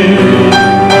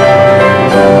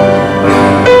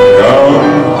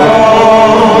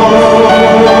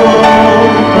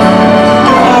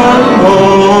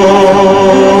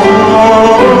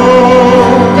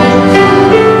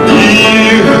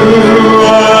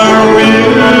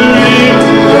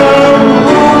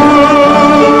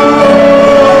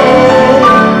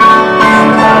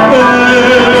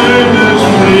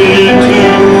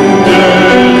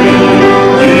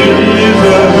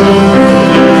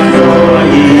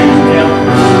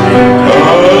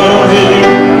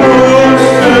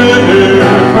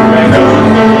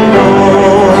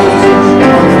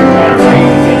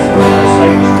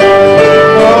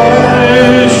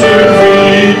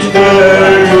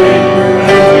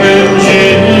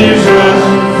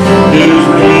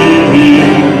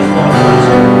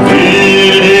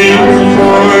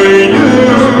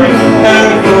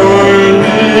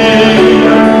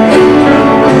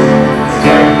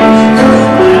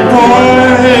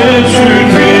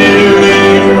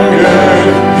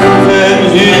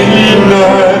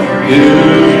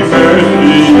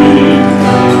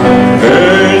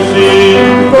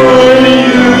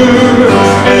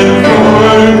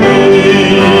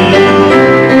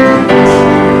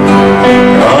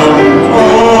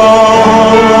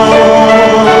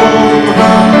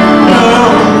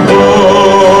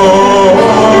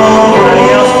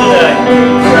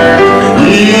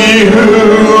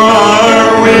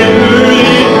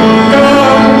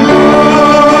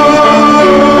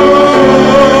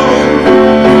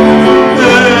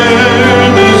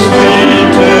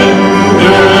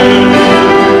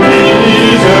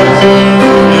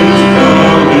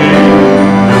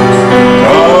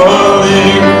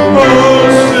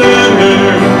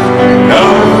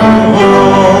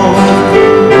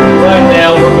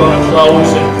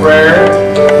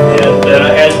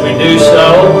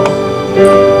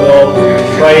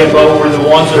 pray over the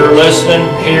ones that are listening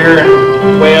here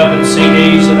and web and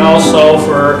CDs, and also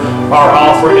for our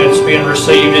offering that's being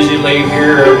received as you leave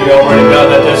here. If you already know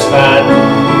that, that's fine.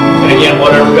 And again,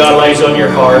 whatever God lays on your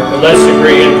heart. But let's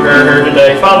agree in prayer here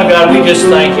today. Father God, we just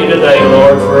thank you today,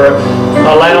 Lord, for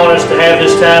allowing us to have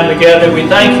this time together. We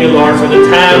thank you, Lord, for the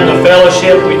time, the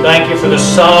fellowship. We thank you for the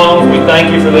songs. We thank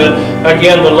you for the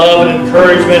love and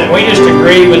encouragement. And we just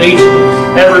agree with each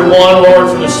and every one,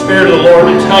 Lord, for the Spirit of the Lord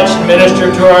to touch and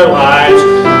minister to our lives.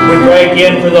 We pray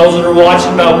again for those that are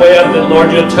watching by web that,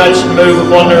 Lord, you'll touch and move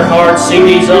upon their hearts.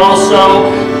 CDs also.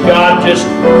 God, just,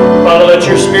 Father, let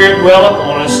your Spirit dwell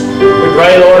upon us. We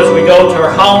pray, Lord, as we go to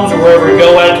our homes or wherever we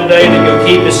go out today, that you'll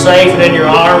keep us safe and in your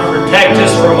arms. Protect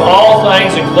us from all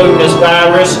things, including this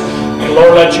virus. And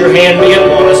Lord, let your hand be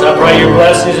upon us. I pray your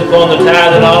blessings upon the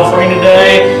tithe and offering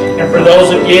today. And for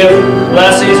those that give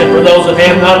blessings, and for those that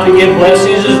have not to give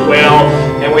blessings as well.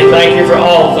 And we thank you for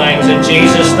all things in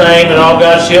Jesus' name. And all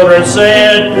God's children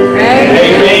said,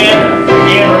 Amen.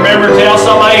 Again, remember, tell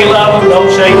somebody you love them. Don't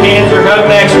shake hands or hug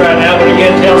necks right now. But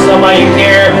again, tell somebody you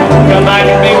care. Come back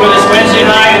and be with us Wednesday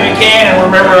night if you can. And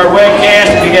remember our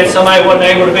webcast. If you get somebody who wasn't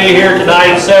able to be here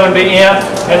tonight at 7 p.m.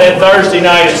 And then Thursday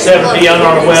night at 7 p.m.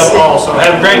 on the web also.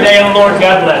 Have a great day in the Lord.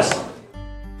 God bless.